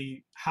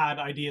actually had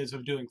ideas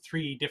of doing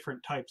 3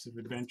 different types of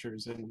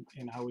adventures, and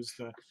I was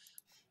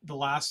the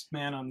last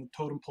man on the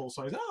totem pole,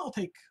 so I said, oh,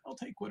 I'll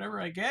take whatever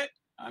I get.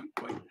 I'm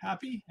quite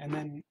happy. And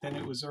then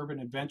it was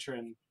urban adventure,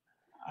 and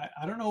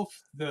I don't know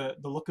if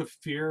the look of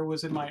fear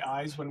was in my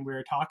eyes when we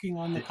were talking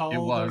on the call, It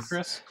was.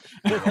 Chris.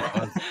 It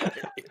was.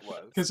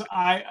 Because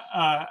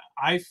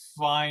I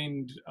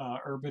find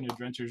urban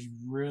adventures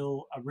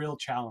a real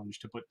challenge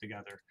to put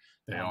together.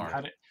 They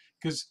are.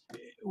 Because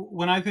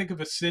when I think of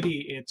a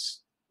city,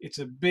 it's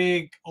a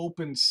big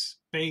open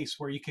space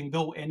where you can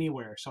go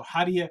anywhere. So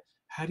how do you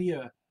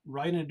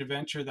write an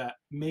adventure that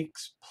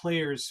makes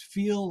players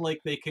feel like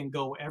they can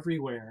go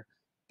everywhere,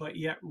 but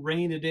yet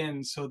rein it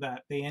in so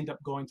that they end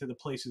up going to the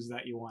places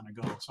that you want to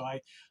go? So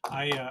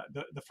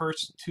the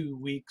first 2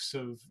 weeks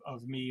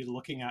of me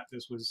looking at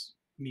this was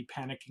me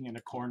panicking in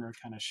a corner,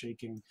 kind of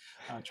shaking,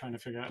 trying to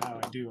figure out how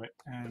I do it.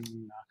 And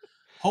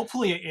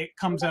hopefully it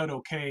comes out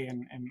okay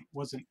and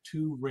wasn't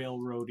too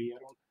railroady.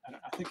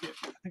 I think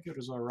it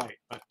was all right,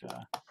 but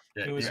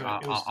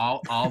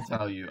I'll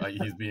tell you,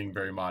 he's being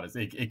very modest.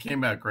 It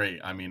came out great.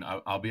 I mean,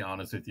 I'll be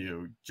honest with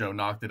you. Joe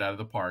knocked it out of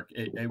the park.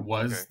 It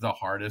was the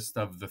hardest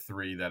of the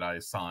 3 that I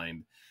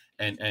assigned,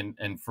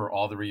 and for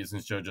all the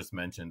reasons Joe just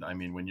mentioned. I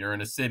mean, when you're in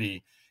a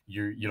city,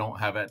 you don't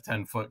have that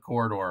 10-foot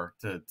corridor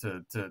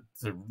to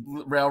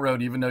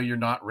railroad, even though you're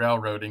not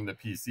railroading the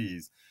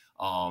PCs.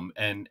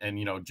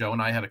 And Joe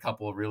and I had a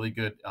couple of really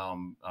good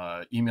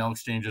email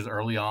exchanges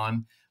early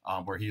on,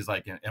 where he's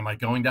like, am I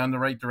going down the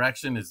right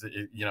direction? Is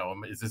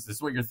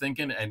this what you're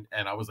thinking? And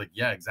I was like,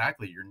 yeah,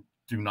 exactly.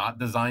 Do not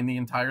design the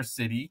entire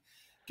city.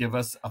 Give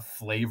us a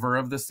flavor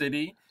of the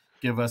city.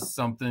 Give us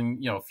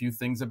something, a few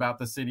things about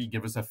the city.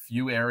 Give us a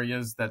few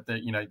areas that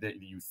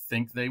you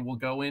think they will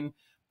go in.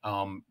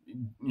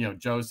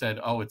 Joe said,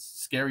 "Oh, it's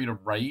scary to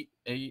write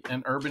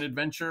an urban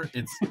adventure.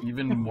 It's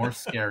even more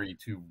scary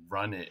to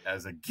run it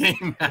as a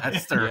game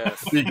master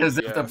Yes, because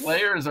if the yes.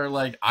 players are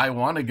like, I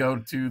want to go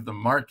to the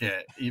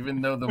market,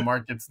 even though the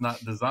market's not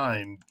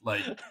designed,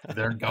 like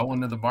they're going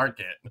to the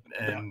market,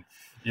 and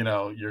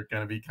you're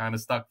going to be kind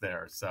of stuck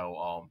there.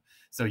 So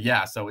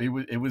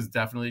it was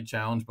definitely a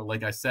challenge. But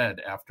like I said,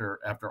 after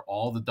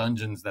all the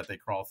dungeons that they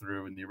crawl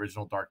through in the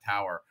original Dark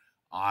Tower,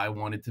 I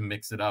wanted to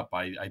mix it up.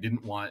 I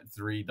didn't want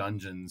three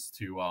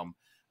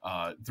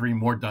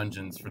more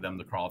dungeons for them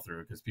to crawl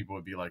through, because people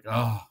would be like,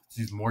 oh,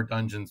 geez, more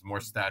dungeons, more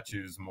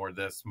statues, more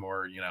this,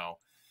 more,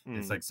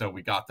 It's like, so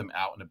we got them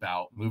out and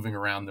about, moving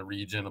around the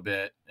region a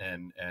bit,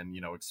 and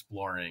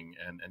exploring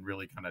and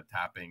really kind of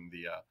tapping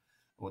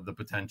the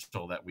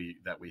potential that we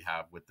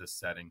have with this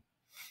setting.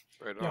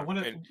 Right Yeah, on.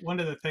 one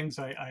of the things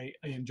I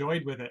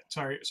enjoyed with it,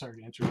 sorry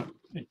to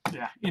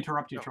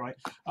interrupt you, No. Troy,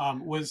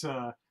 was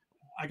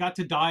I got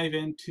to dive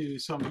into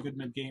some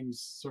Goodman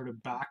Games sort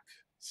of back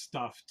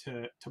stuff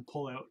to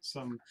pull out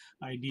some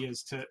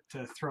ideas to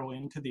throw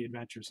into the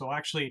adventure. So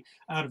actually,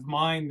 out of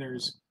mine,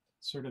 there's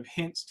sort of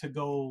hints to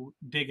go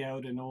dig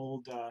out an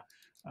old.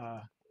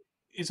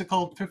 Is it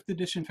called Fifth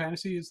Edition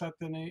Fantasy? Is that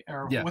the name?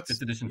 Or Yeah, what's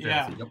Fifth Edition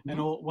yeah, Fantasy. Yep. an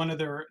old one of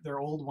their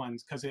old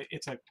ones, because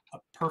it's a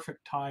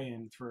perfect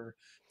tie-in for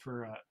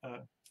a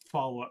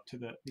follow up to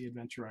the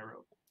adventure I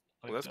wrote.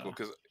 Well, that's cool,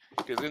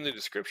 because in the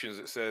descriptions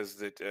it says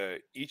that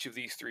each of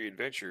these three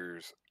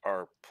adventures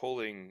are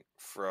pulling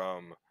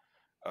from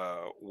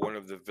one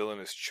of the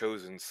villainous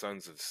chosen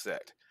sons of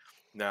Set.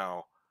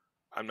 Now,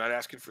 I'm not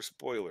asking for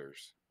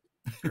spoilers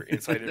or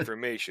inside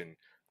information,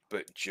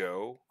 but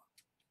Joe,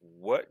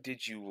 what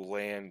did you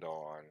land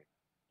on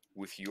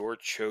with your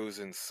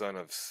chosen son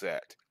of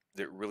Set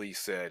that really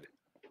said,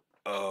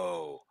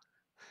 oh,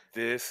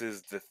 this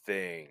is the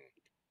thing.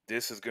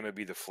 This is going to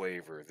be the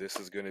flavor. This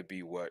is going to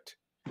be what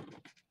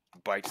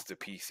bites the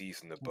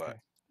PCs in the butt. Okay.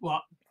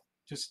 Well,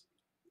 just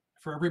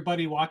for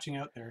everybody watching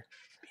out there,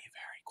 be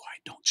very quiet.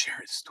 Don't share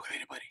this with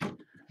anybody.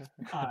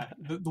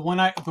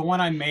 The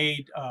one I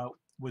made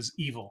was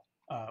evil.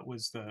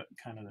 Was the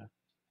kind of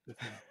the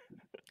thing.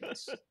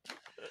 Yes.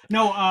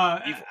 No.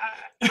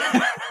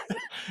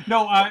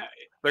 No.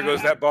 There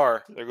goes that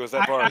bar. There goes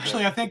that bar.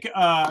 Actually, I think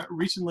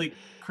recently,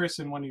 Chris,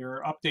 in one of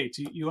your updates,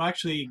 you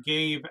actually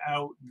gave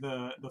out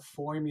the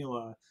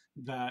formula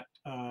that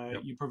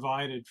you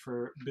provided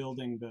for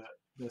building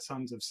the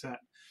Sons of Set.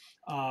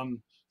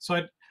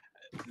 So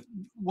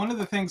one of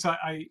the things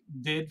I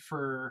did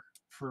for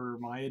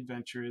my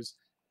adventure is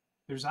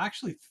there's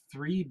actually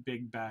 3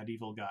 big bad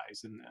evil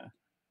guys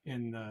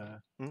in the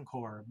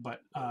core,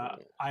 but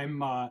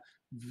I'm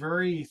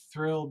very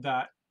thrilled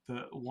that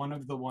one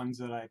of the ones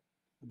that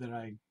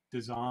I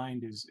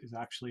designed is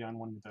actually on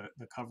one of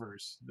the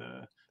covers,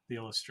 the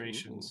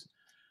illustrations.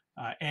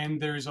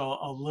 And there's a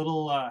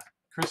little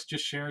Chris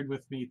just shared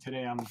with me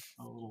today. I'm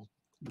a little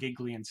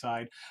giggly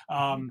inside.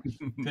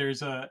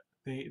 There's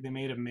they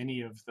made a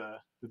mini of the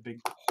big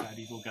bad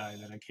evil guy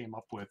that I came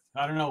up with.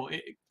 I don't know,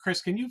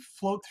 Chris, can you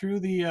float through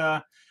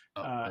a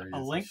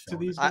link to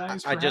these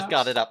guys? I just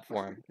got it up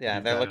for him. Yeah,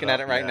 they're looking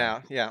at it right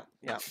now. Yeah.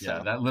 Yeah,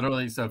 that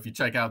literally. So if you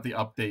check out the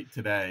update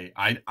today,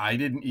 I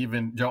didn't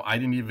even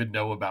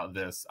know about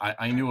this.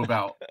 I knew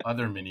about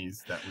other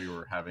minis that we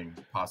were having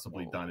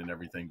possibly done and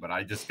everything, but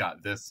I just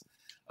got this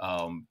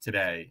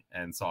today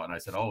and saw it, and I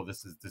said, oh,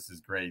 this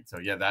is great. So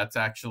yeah, that's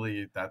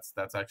actually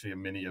a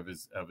mini of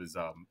his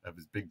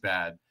big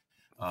bad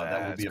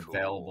that will be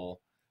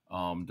available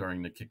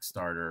during the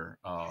Kickstarter,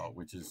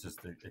 which is just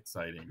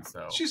exciting.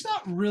 So she's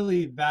not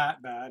really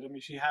that bad. I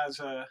mean, she has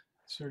a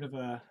sort of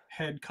a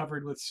head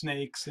covered with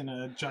snakes and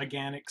a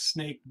gigantic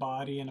snake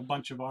body and a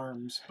bunch of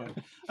arms, but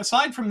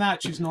aside from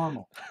that, she's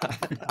normal.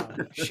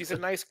 She's a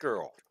nice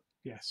girl.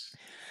 Yes.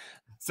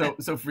 So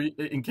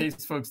in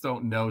case folks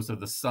don't know, so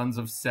the Sons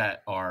of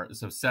Set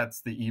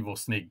Set's the evil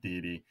snake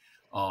deity,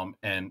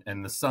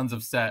 and the Sons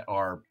of Set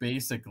are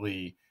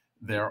basically,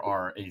 there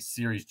are a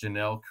series.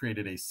 Janelle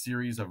created a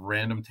series of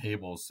random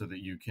tables so that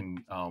you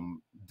can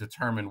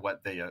determine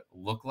what they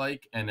look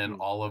like, and then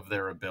all of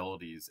their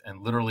abilities.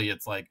 And literally,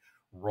 it's like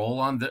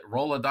roll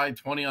a die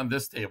 20 on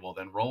this table,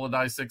 then roll a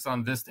die 6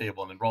 on this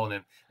table, and then roll it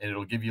in, and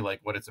it'll give you like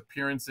what its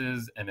appearance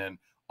is, and then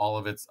all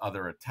of its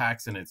other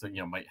attacks. And it's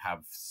might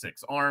have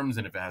 6 arms,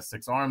 and if it has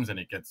 6 arms, and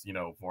it gets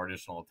 4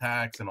 additional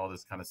attacks and all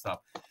this kind of stuff.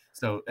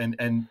 So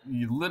and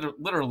you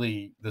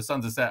literally the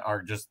Sons of Set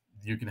are just,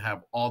 you can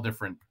have all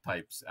different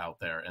types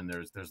out there, and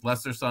there's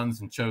lesser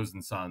sons and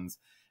chosen sons,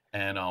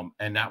 and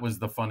that was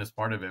the funnest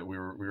part of it. We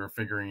were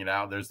figuring it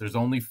out. There's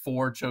only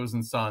 4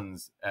 chosen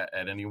sons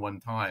at any one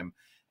time,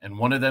 and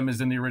one of them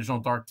is in the original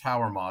Dark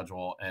Tower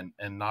module.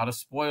 And not a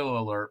spoiler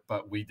alert,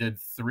 but we did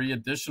 3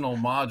 additional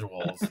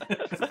modules,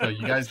 so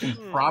you guys can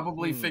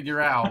probably figure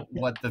out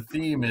what the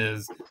theme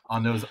is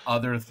on those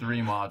other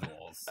 3 modules.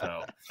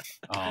 So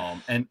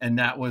and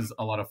that was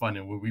a lot of fun.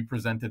 And when we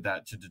presented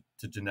that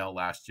to Janelle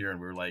last year, and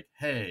we were like,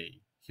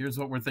 hey, here's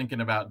what we're thinking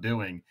about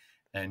doing,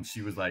 And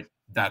she was like,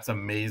 "That's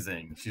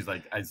amazing." She's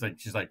like,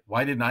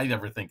 "Why didn't I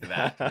ever think of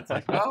that?" And it's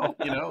like, well,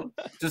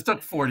 just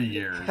took 40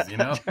 years,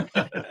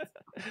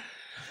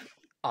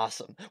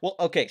 Awesome. Well,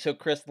 okay, so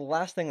Chris, the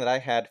last thing that I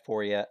had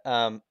for you,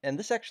 and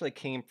this actually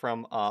came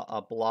from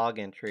a blog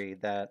entry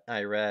that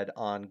I read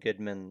on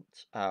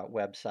Goodman's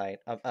website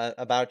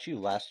about you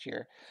last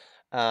year.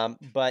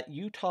 But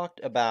you talked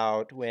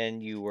about when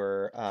you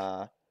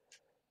were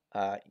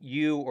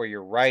you or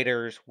your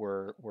writers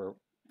were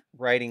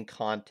writing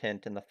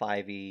content in the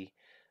 5e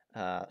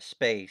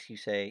space. You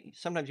say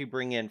sometimes you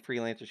bring in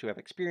freelancers who have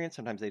experience,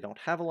 sometimes they don't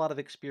have a lot of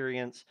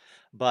experience,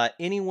 but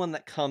anyone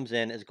that comes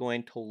in is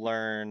going to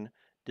learn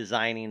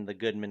designing the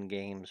Goodman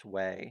Games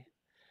way.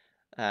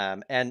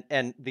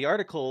 And the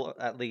article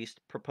at least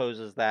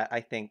proposes that,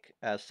 I think,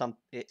 as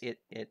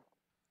it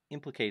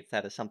implicates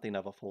that as something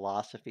of a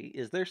philosophy.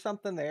 Is there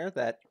something there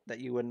that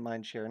you wouldn't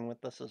mind sharing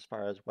with us as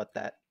far as what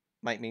that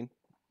might mean?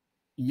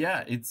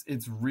 Yeah,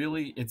 it's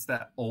really it's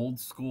that old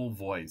school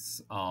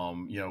voice.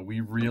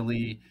 We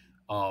really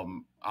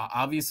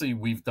obviously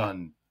we've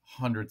done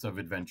hundreds of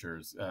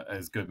adventures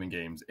as Goodman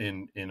Games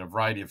in a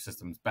variety of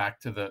systems, back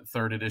to the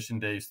third edition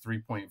days,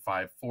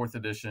 3.5, fourth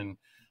edition,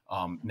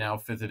 now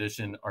fifth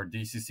edition, our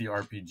DCC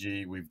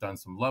RPG. We've done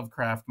some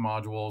Lovecraft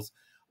modules,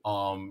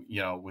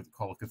 with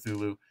Call of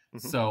Cthulhu. Hmm.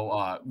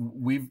 So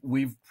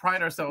we've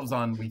pride ourselves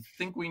on, we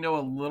think we know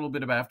a little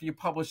bit about, after you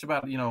publish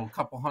about a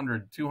couple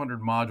hundred,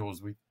 200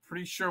 modules, we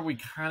pretty sure we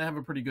kind of have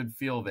a pretty good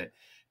feel of it.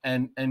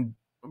 And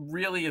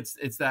really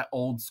it's that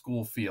old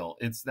school feel.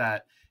 It's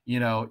that,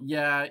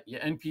 yeah,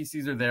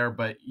 NPCs are there,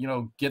 but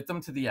get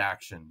them to the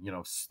action.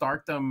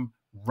 Start them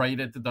right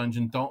at the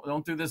dungeon.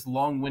 Don't do this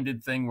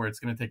long-winded thing where it's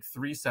going to take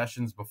 3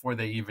 sessions before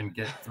they even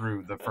get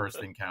through the first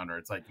encounter.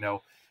 It's like,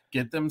 no,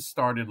 get them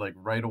started like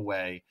right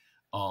away.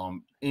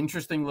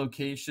 Interesting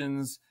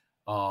locations,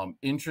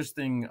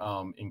 interesting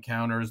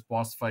encounters,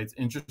 boss fights,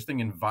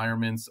 interesting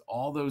environments.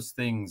 All those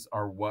things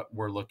are what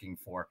we're looking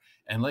for.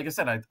 And like I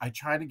said, I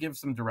try to give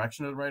some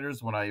direction to the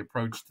writers. When I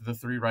approached the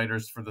 3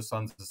 writers for the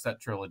Sons of Set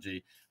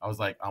trilogy, I was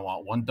like, I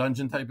want 1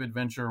 dungeon type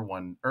adventure,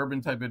 1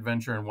 urban type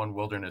adventure, and 1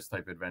 wilderness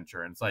type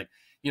adventure. And it's like,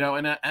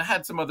 and I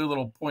had some other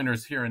little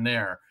pointers here and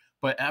there.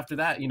 But after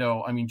that,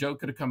 Joe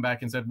could have come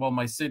back and said, well,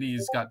 my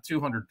city's got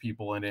 200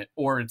 people in it,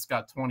 or it's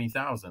got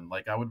 20,000.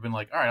 Like, I would have been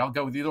like, all right, I'll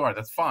go with either or.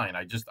 That's fine.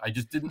 I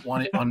just didn't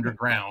want it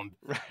underground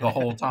the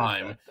whole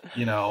time,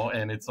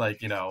 and it's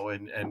like,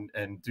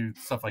 and do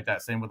stuff like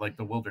that. Same with like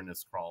the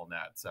wilderness crawl and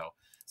that.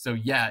 So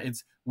yeah,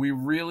 we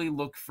really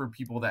look for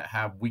people that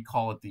have, we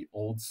call it the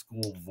old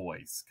school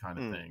voice kind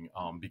of thing,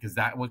 because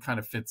that what kind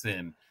of fits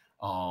in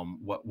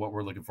what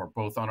we're looking for,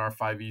 both on our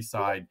 5e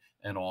side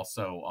and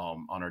also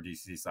on our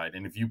DC side.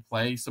 And if you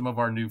play some of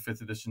our new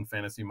 5th edition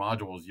fantasy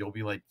modules, you'll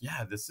be like,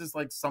 yeah, this is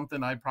like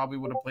something I probably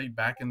would have played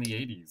back in the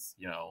 80s.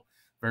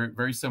 Very,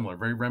 very similar,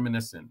 very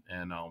reminiscent.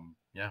 And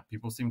yeah,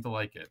 people seem to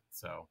like it.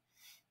 So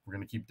we're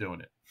going to keep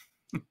doing it.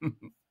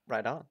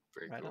 Right on.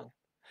 Very Right cool. on.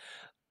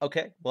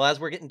 Okay, well, as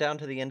we're getting down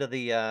to the end of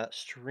the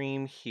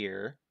stream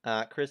here,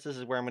 Chris, this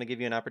is where I'm going to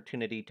give you an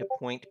opportunity to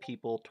point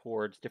people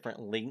towards different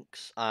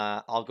links.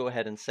 I'll go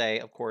ahead and say,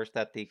 of course,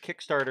 that the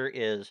Kickstarter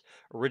is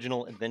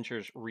Original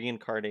Adventures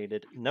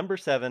Reincarnated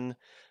 #7,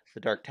 The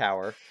Dark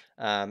Tower,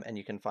 and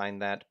you can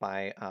find that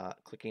by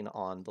clicking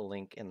on the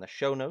link in the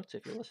show notes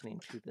if you're listening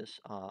to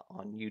this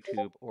on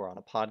YouTube or on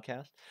a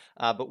podcast.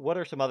 But what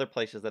are some other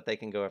places that they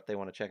can go if they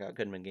want to check out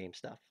Goodman Game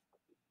stuff?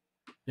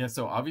 Yeah,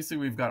 so obviously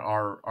we've got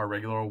our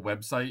regular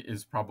website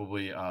is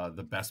probably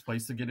the best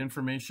place to get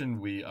information.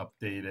 We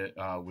update it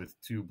with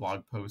 2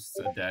 blog posts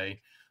a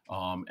day,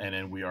 and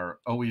then we are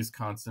always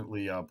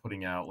constantly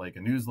putting out like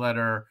a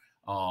newsletter,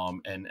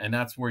 and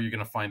that's where you're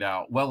going to find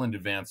out well in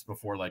advance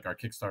before like our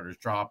Kickstarters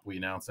drop. We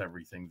announce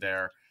everything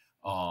there,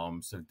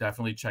 so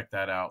definitely check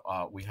that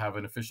out. We have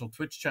an official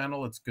Twitch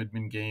channel. It's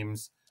Goodman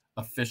Games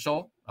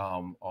Official,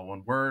 all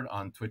one word,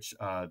 on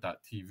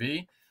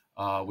twitch.tv.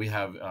 We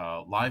have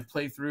live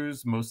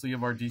playthroughs, mostly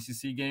of our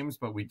DCC games,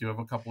 but we do have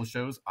a couple of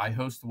shows. I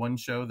host one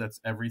show that's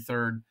every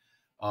 3rd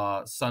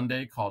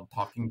Sunday called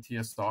Talking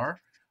TSR,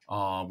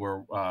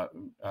 where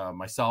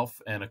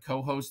myself and a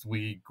co-host,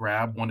 we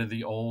grab one of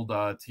the old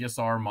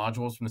TSR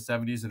modules from the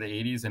 70s or the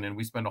 80s, and then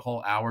we spend a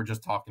whole hour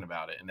just talking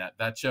about it. And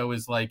that show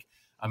is like,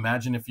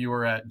 imagine if you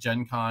were at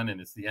Gen Con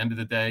and it's the end of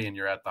the day and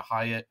you're at the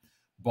Hyatt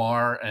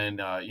bar and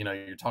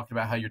you're talking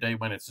about how your day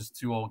went. It's just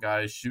 2 old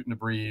guys shooting the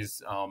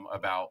breeze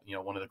about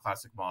one of the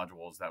classic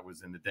modules that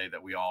was in the day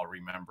that we all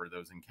remember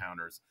those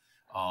encounters.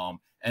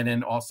 And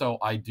then also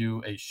I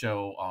do a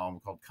show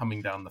called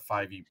Coming Down the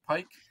 5e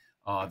Pike.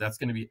 That's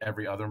going to be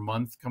every other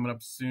month, coming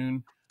up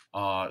soon,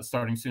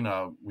 starting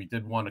soon. We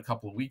did one a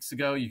couple of weeks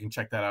ago. You can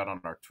check that out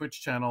on our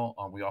Twitch channel.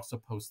 We also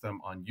post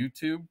them on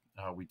YouTube.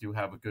 We do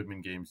have a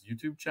Goodman Games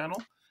YouTube channel.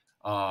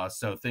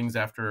 So things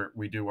after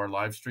we do our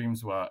live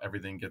streams,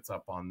 everything gets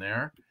up on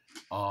there.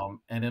 And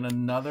then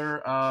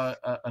another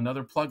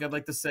plug I'd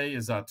like to say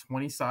is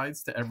 20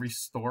 Sides to Every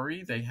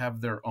Story. They have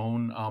their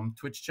own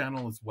Twitch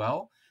channel as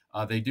well.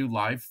 They do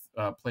live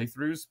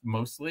playthroughs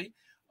mostly.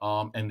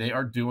 And they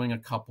are doing a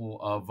couple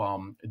of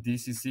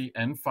DCC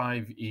and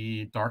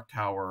 5e Dark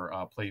Tower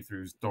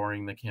playthroughs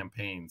during the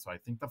campaign. So I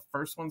think the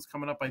first one's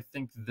coming up, I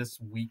think, this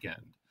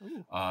weekend.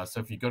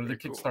 So if you go to the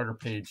Kickstarter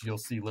page, you'll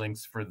see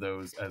links for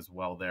those as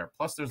well there.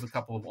 Plus, there's a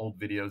couple of old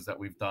videos that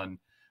we've done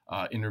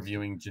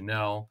interviewing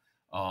Janelle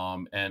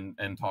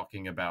and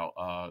talking about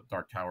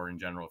Dark Tower in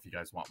general if you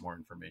guys want more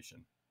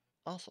information.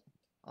 Awesome.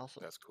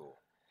 That's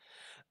cool.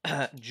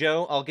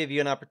 Joe, I'll give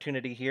you an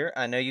opportunity here.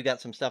 I know you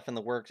got some stuff in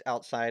the works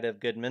outside of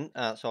Goodman,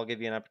 so I'll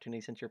give you an opportunity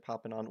since you're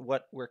popping on.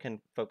 Where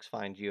can folks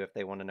find you if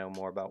they want to know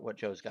more about what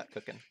Joe's got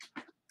cooking?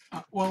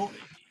 Well,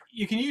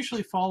 you can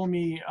usually follow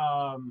me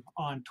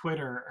on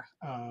Twitter.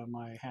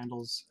 My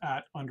handle's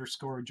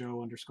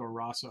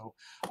 @_Joe_Raso.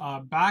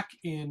 Back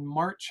in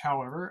March,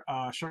 however,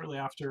 shortly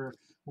after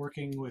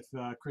working with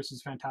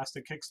Chris's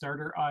fantastic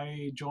Kickstarter,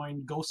 I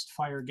joined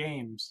Ghostfire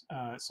Games.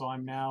 So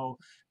I'm now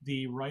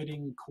the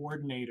writing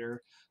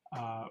coordinator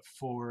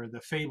for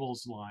the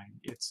Fables line.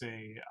 It's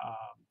a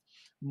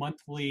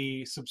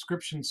monthly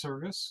subscription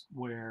service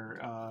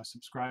where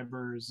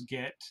subscribers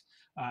get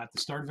at the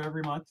start of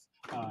every month.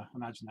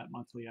 Imagine that,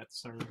 monthly at the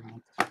start of every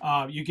month.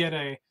 You get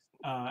an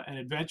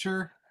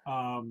adventure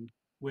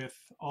with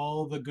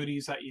all the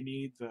goodies that you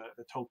need,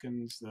 the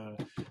tokens,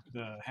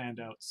 the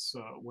handouts,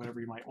 whatever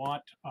you might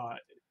want.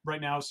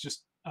 Right now it's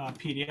just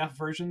PDF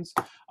versions,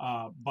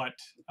 but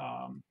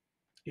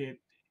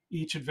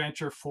each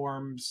adventure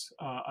forms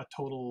a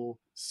total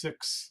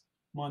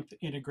 6-month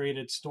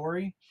integrated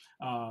story.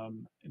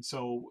 And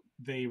so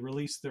they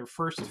released their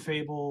first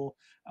Fable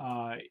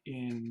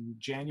in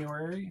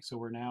January. So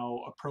we're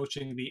now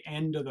approaching the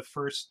end of the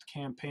first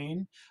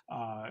campaign,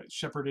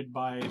 shepherded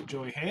by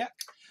Joey Hayek,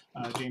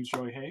 James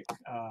Joey Hayek.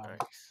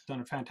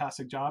 Done a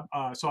fantastic job.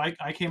 So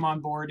I came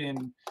on board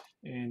in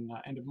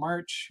end of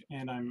March,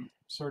 and I'm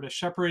sort of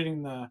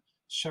shepherding,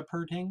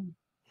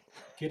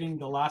 getting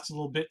the last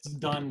little bits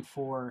done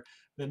for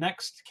the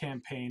next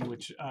campaign,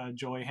 which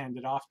Joy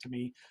handed off to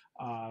me.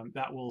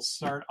 That will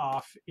start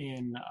off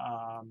in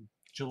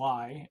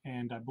July,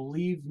 and I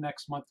believe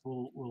next month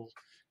we'll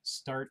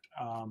start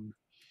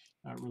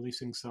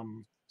releasing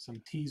some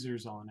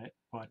teasers on it.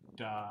 But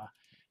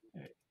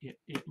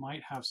it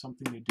might have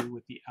something to do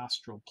with the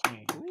astral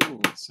plane.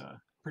 It's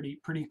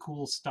pretty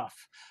cool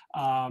stuff.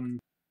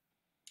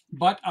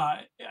 But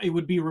it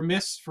would be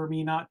remiss for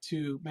me not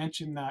to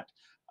mention that.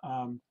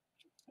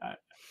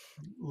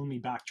 Let me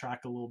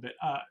backtrack a little bit.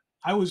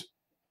 I was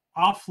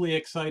awfully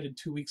excited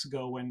 2 weeks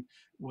ago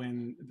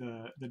when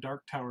the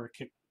Dark Tower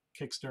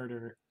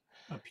Kickstarter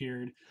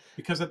appeared,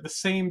 because at the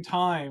same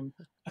time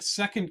a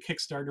second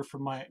Kickstarter for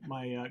my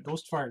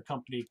Ghostfire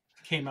company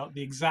came out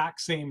the exact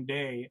same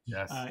day.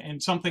 Yes.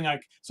 And something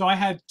so I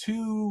had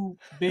two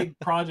big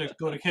projects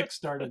go to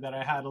Kickstarter that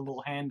I had a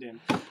little hand in.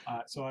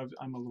 So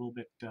I'm a little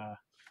bit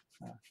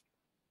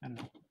I don't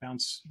know,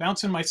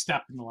 bouncing my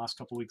step in the last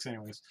couple of weeks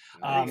anyways.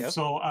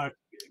 So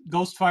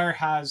Ghostfire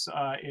has,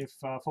 if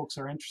folks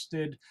are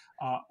interested,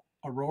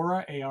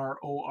 Aurora,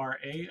 ARORA,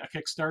 a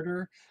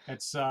Kickstarter.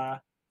 It's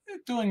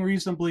doing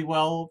reasonably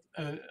well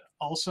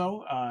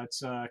also.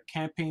 It's a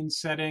campaign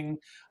setting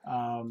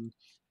and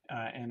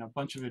a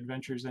bunch of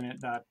adventures in it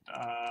that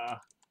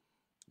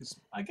is,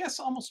 I guess,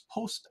 almost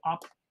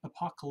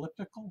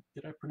post-apocalyptical.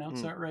 Did I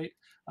pronounce that right?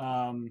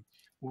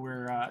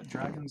 Where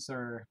dragons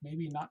are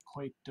maybe not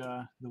quite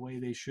the way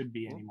they should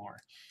be anymore.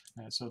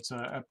 So it's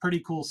a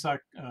pretty cool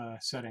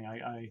setting.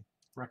 I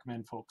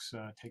recommend folks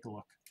take a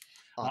look.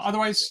 Awesome.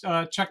 Otherwise,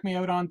 check me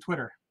out on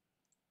Twitter.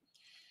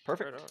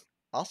 Perfect. Right on.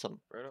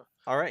 Awesome. Right on.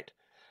 All right.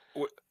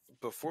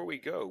 Before we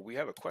go, we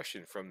have a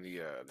question from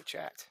the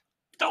chat.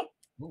 Oh.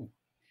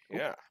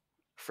 Yeah.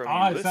 From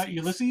Ulysses. Is that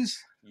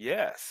Ulysses?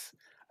 Yes.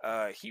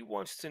 He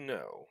wants to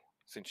know,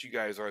 since you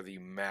guys are the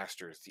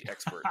masters, the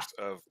experts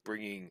of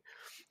bringing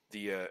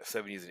the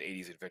 70s and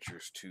 80s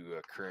adventures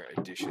to current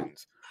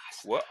editions,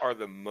 what are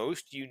the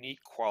most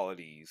unique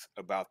qualities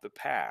about the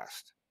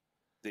past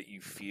that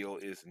you feel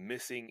is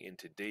missing in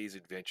today's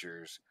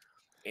adventures,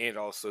 and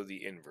also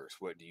the inverse?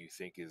 What do you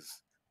think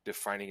is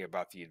defining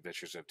about the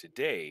adventures of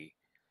today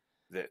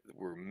that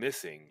were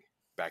missing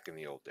back in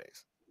the old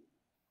days?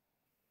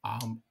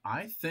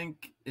 I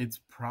think it's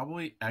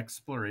probably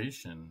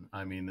exploration.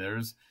 I mean,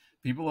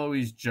 people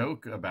always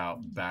joke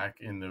about back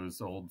in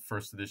those old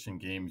first edition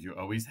games, you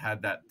always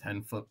had that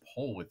 10-foot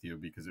pole with you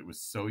because it was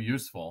so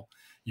useful.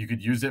 You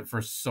could use it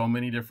for so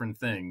many different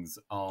things.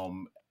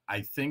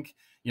 I think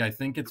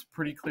it's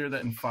pretty clear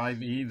that in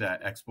 5e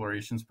that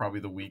exploration is probably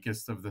the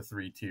weakest of the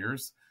 3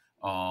 tiers.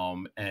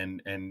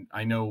 And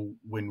I know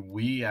when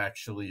we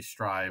actually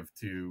strive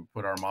to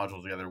put our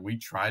modules together, we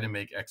try to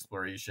make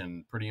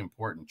exploration pretty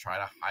important, try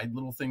to hide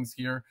little things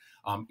here.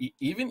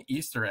 Even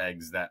Easter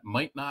eggs that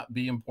might not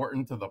be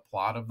important to the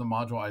plot of the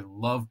module. I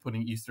love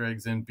putting Easter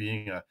eggs in.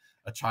 Being a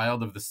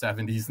child of the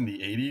 70s and the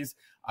 80s,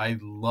 I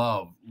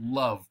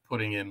love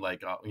putting in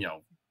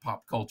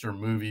pop culture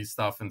movie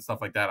stuff and stuff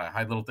like that. I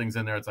hide little things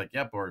in there. It's like,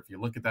 yep, or if you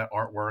look at that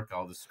artwork,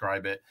 I'll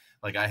describe it.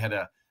 Like I had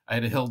I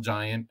had a hill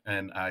giant,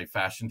 and I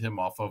fashioned him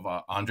off of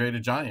Andre the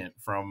Giant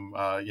from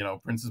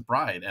Princess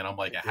Bride, and I'm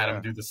like, I had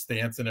him do the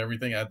stance and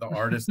everything. I had the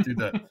artist do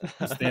the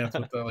stance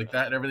with the like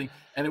that and everything,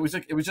 and it was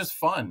just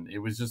fun. It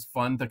was just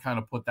fun to kind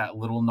of put that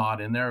little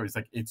nod in there. It was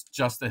like, it's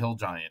just a hill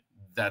giant,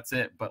 that's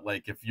it. But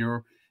like, if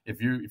you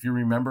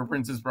remember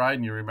Princess Bride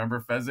and you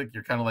remember Fezzik,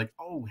 you're kind of like,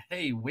 oh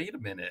hey, wait a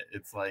minute,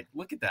 it's like,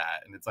 look at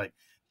that. And it's like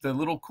the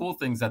little cool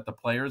things that the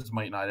players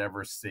might not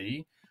ever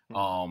see.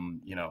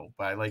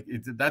 But I like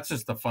it, that's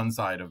just the fun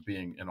side of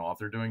being an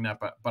author doing that.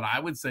 But I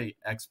would say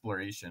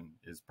exploration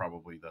is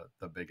probably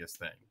the biggest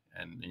thing.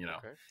 And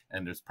Okay.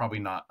 and there's probably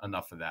not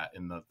enough of that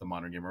in the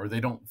modern gamer, or they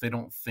don't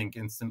think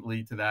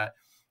instantly to that.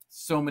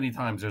 So many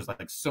times there's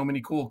like so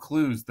many cool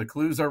clues. The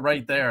clues are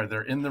right there,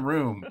 they're in the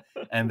room,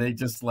 and they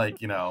just like,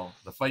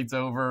 the fight's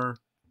over,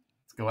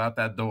 let's go out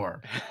that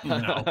door.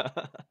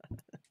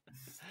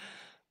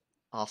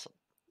 Awesome.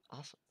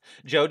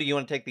 Joe, do you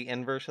want to take the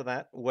inverse of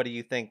that? What do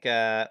you think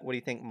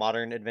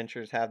modern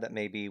adventures have that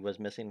maybe was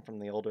missing from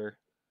the older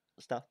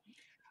stuff?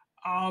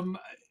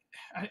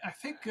 I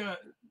think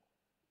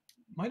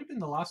might have been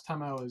the last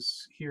time I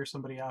was here,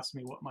 somebody asked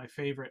me what my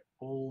favorite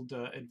old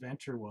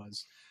adventure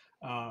was,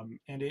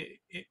 and it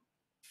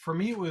for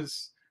me it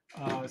was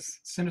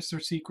Sinister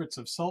Secrets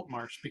of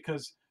Saltmarsh,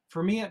 because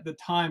for me at the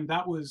time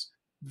that was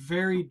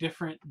very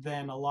different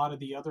than a lot of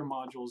the other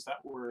modules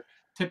that were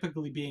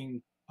typically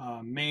being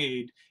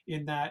made,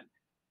 in that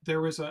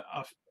there was a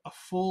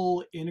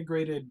full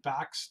integrated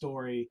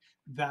backstory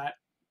that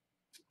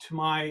to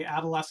my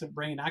adolescent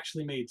brain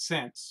actually made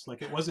sense.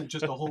 Like, it wasn't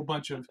just a whole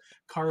bunch of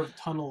carved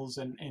tunnels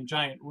and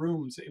giant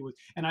rooms. It was,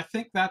 and I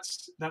think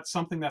that's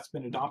something that's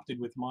been adopted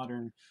with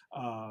modern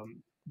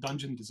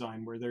dungeon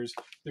design, where there's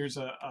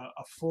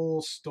a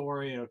full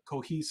story, a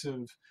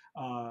cohesive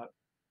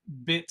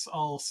bits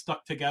all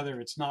stuck together.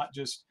 It's not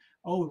just,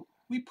 oh,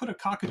 we put a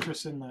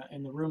cockatrice in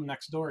the room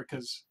next door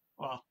because,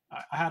 well,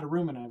 I had a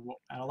room and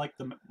I like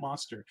the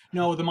monster.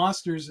 No, the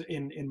monsters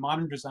in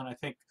modern design, I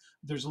think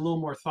there's a little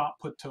more thought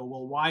put to,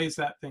 well, why is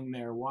that thing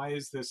there? Why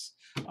is this?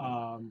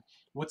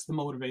 What's the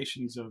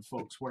motivations of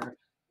folks? Where,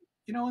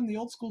 in the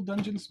old school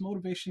dungeons,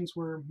 motivations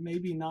were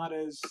maybe not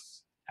as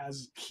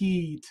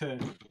key to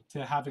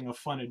having a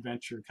fun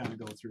adventure kind of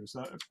go through.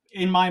 So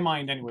in my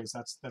mind, anyways,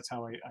 that's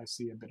how I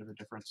see a bit of a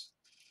difference.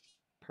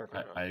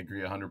 Perfect. I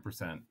agree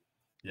 100%.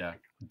 Yeah,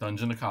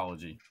 dungeon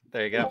ecology.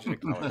 There you go. Dungeon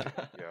ecology.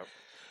 Yeah.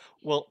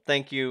 Well,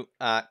 thank you,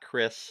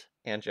 Chris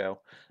and Joe,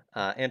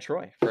 and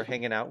Troy, for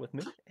hanging out with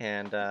me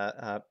and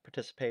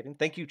participating.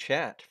 Thank you,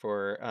 chat,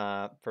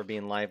 for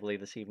being lively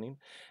this evening.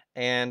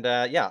 And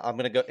yeah, I'm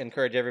gonna go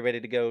encourage everybody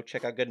to go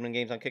check out Goodman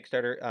Games on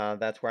Kickstarter.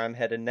 That's where I'm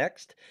headed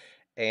next.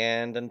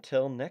 And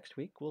until next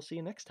week, we'll see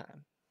you next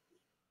time.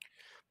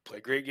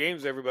 Play great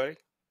games, everybody.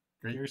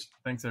 Great. Cheers.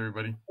 Thanks,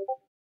 everybody.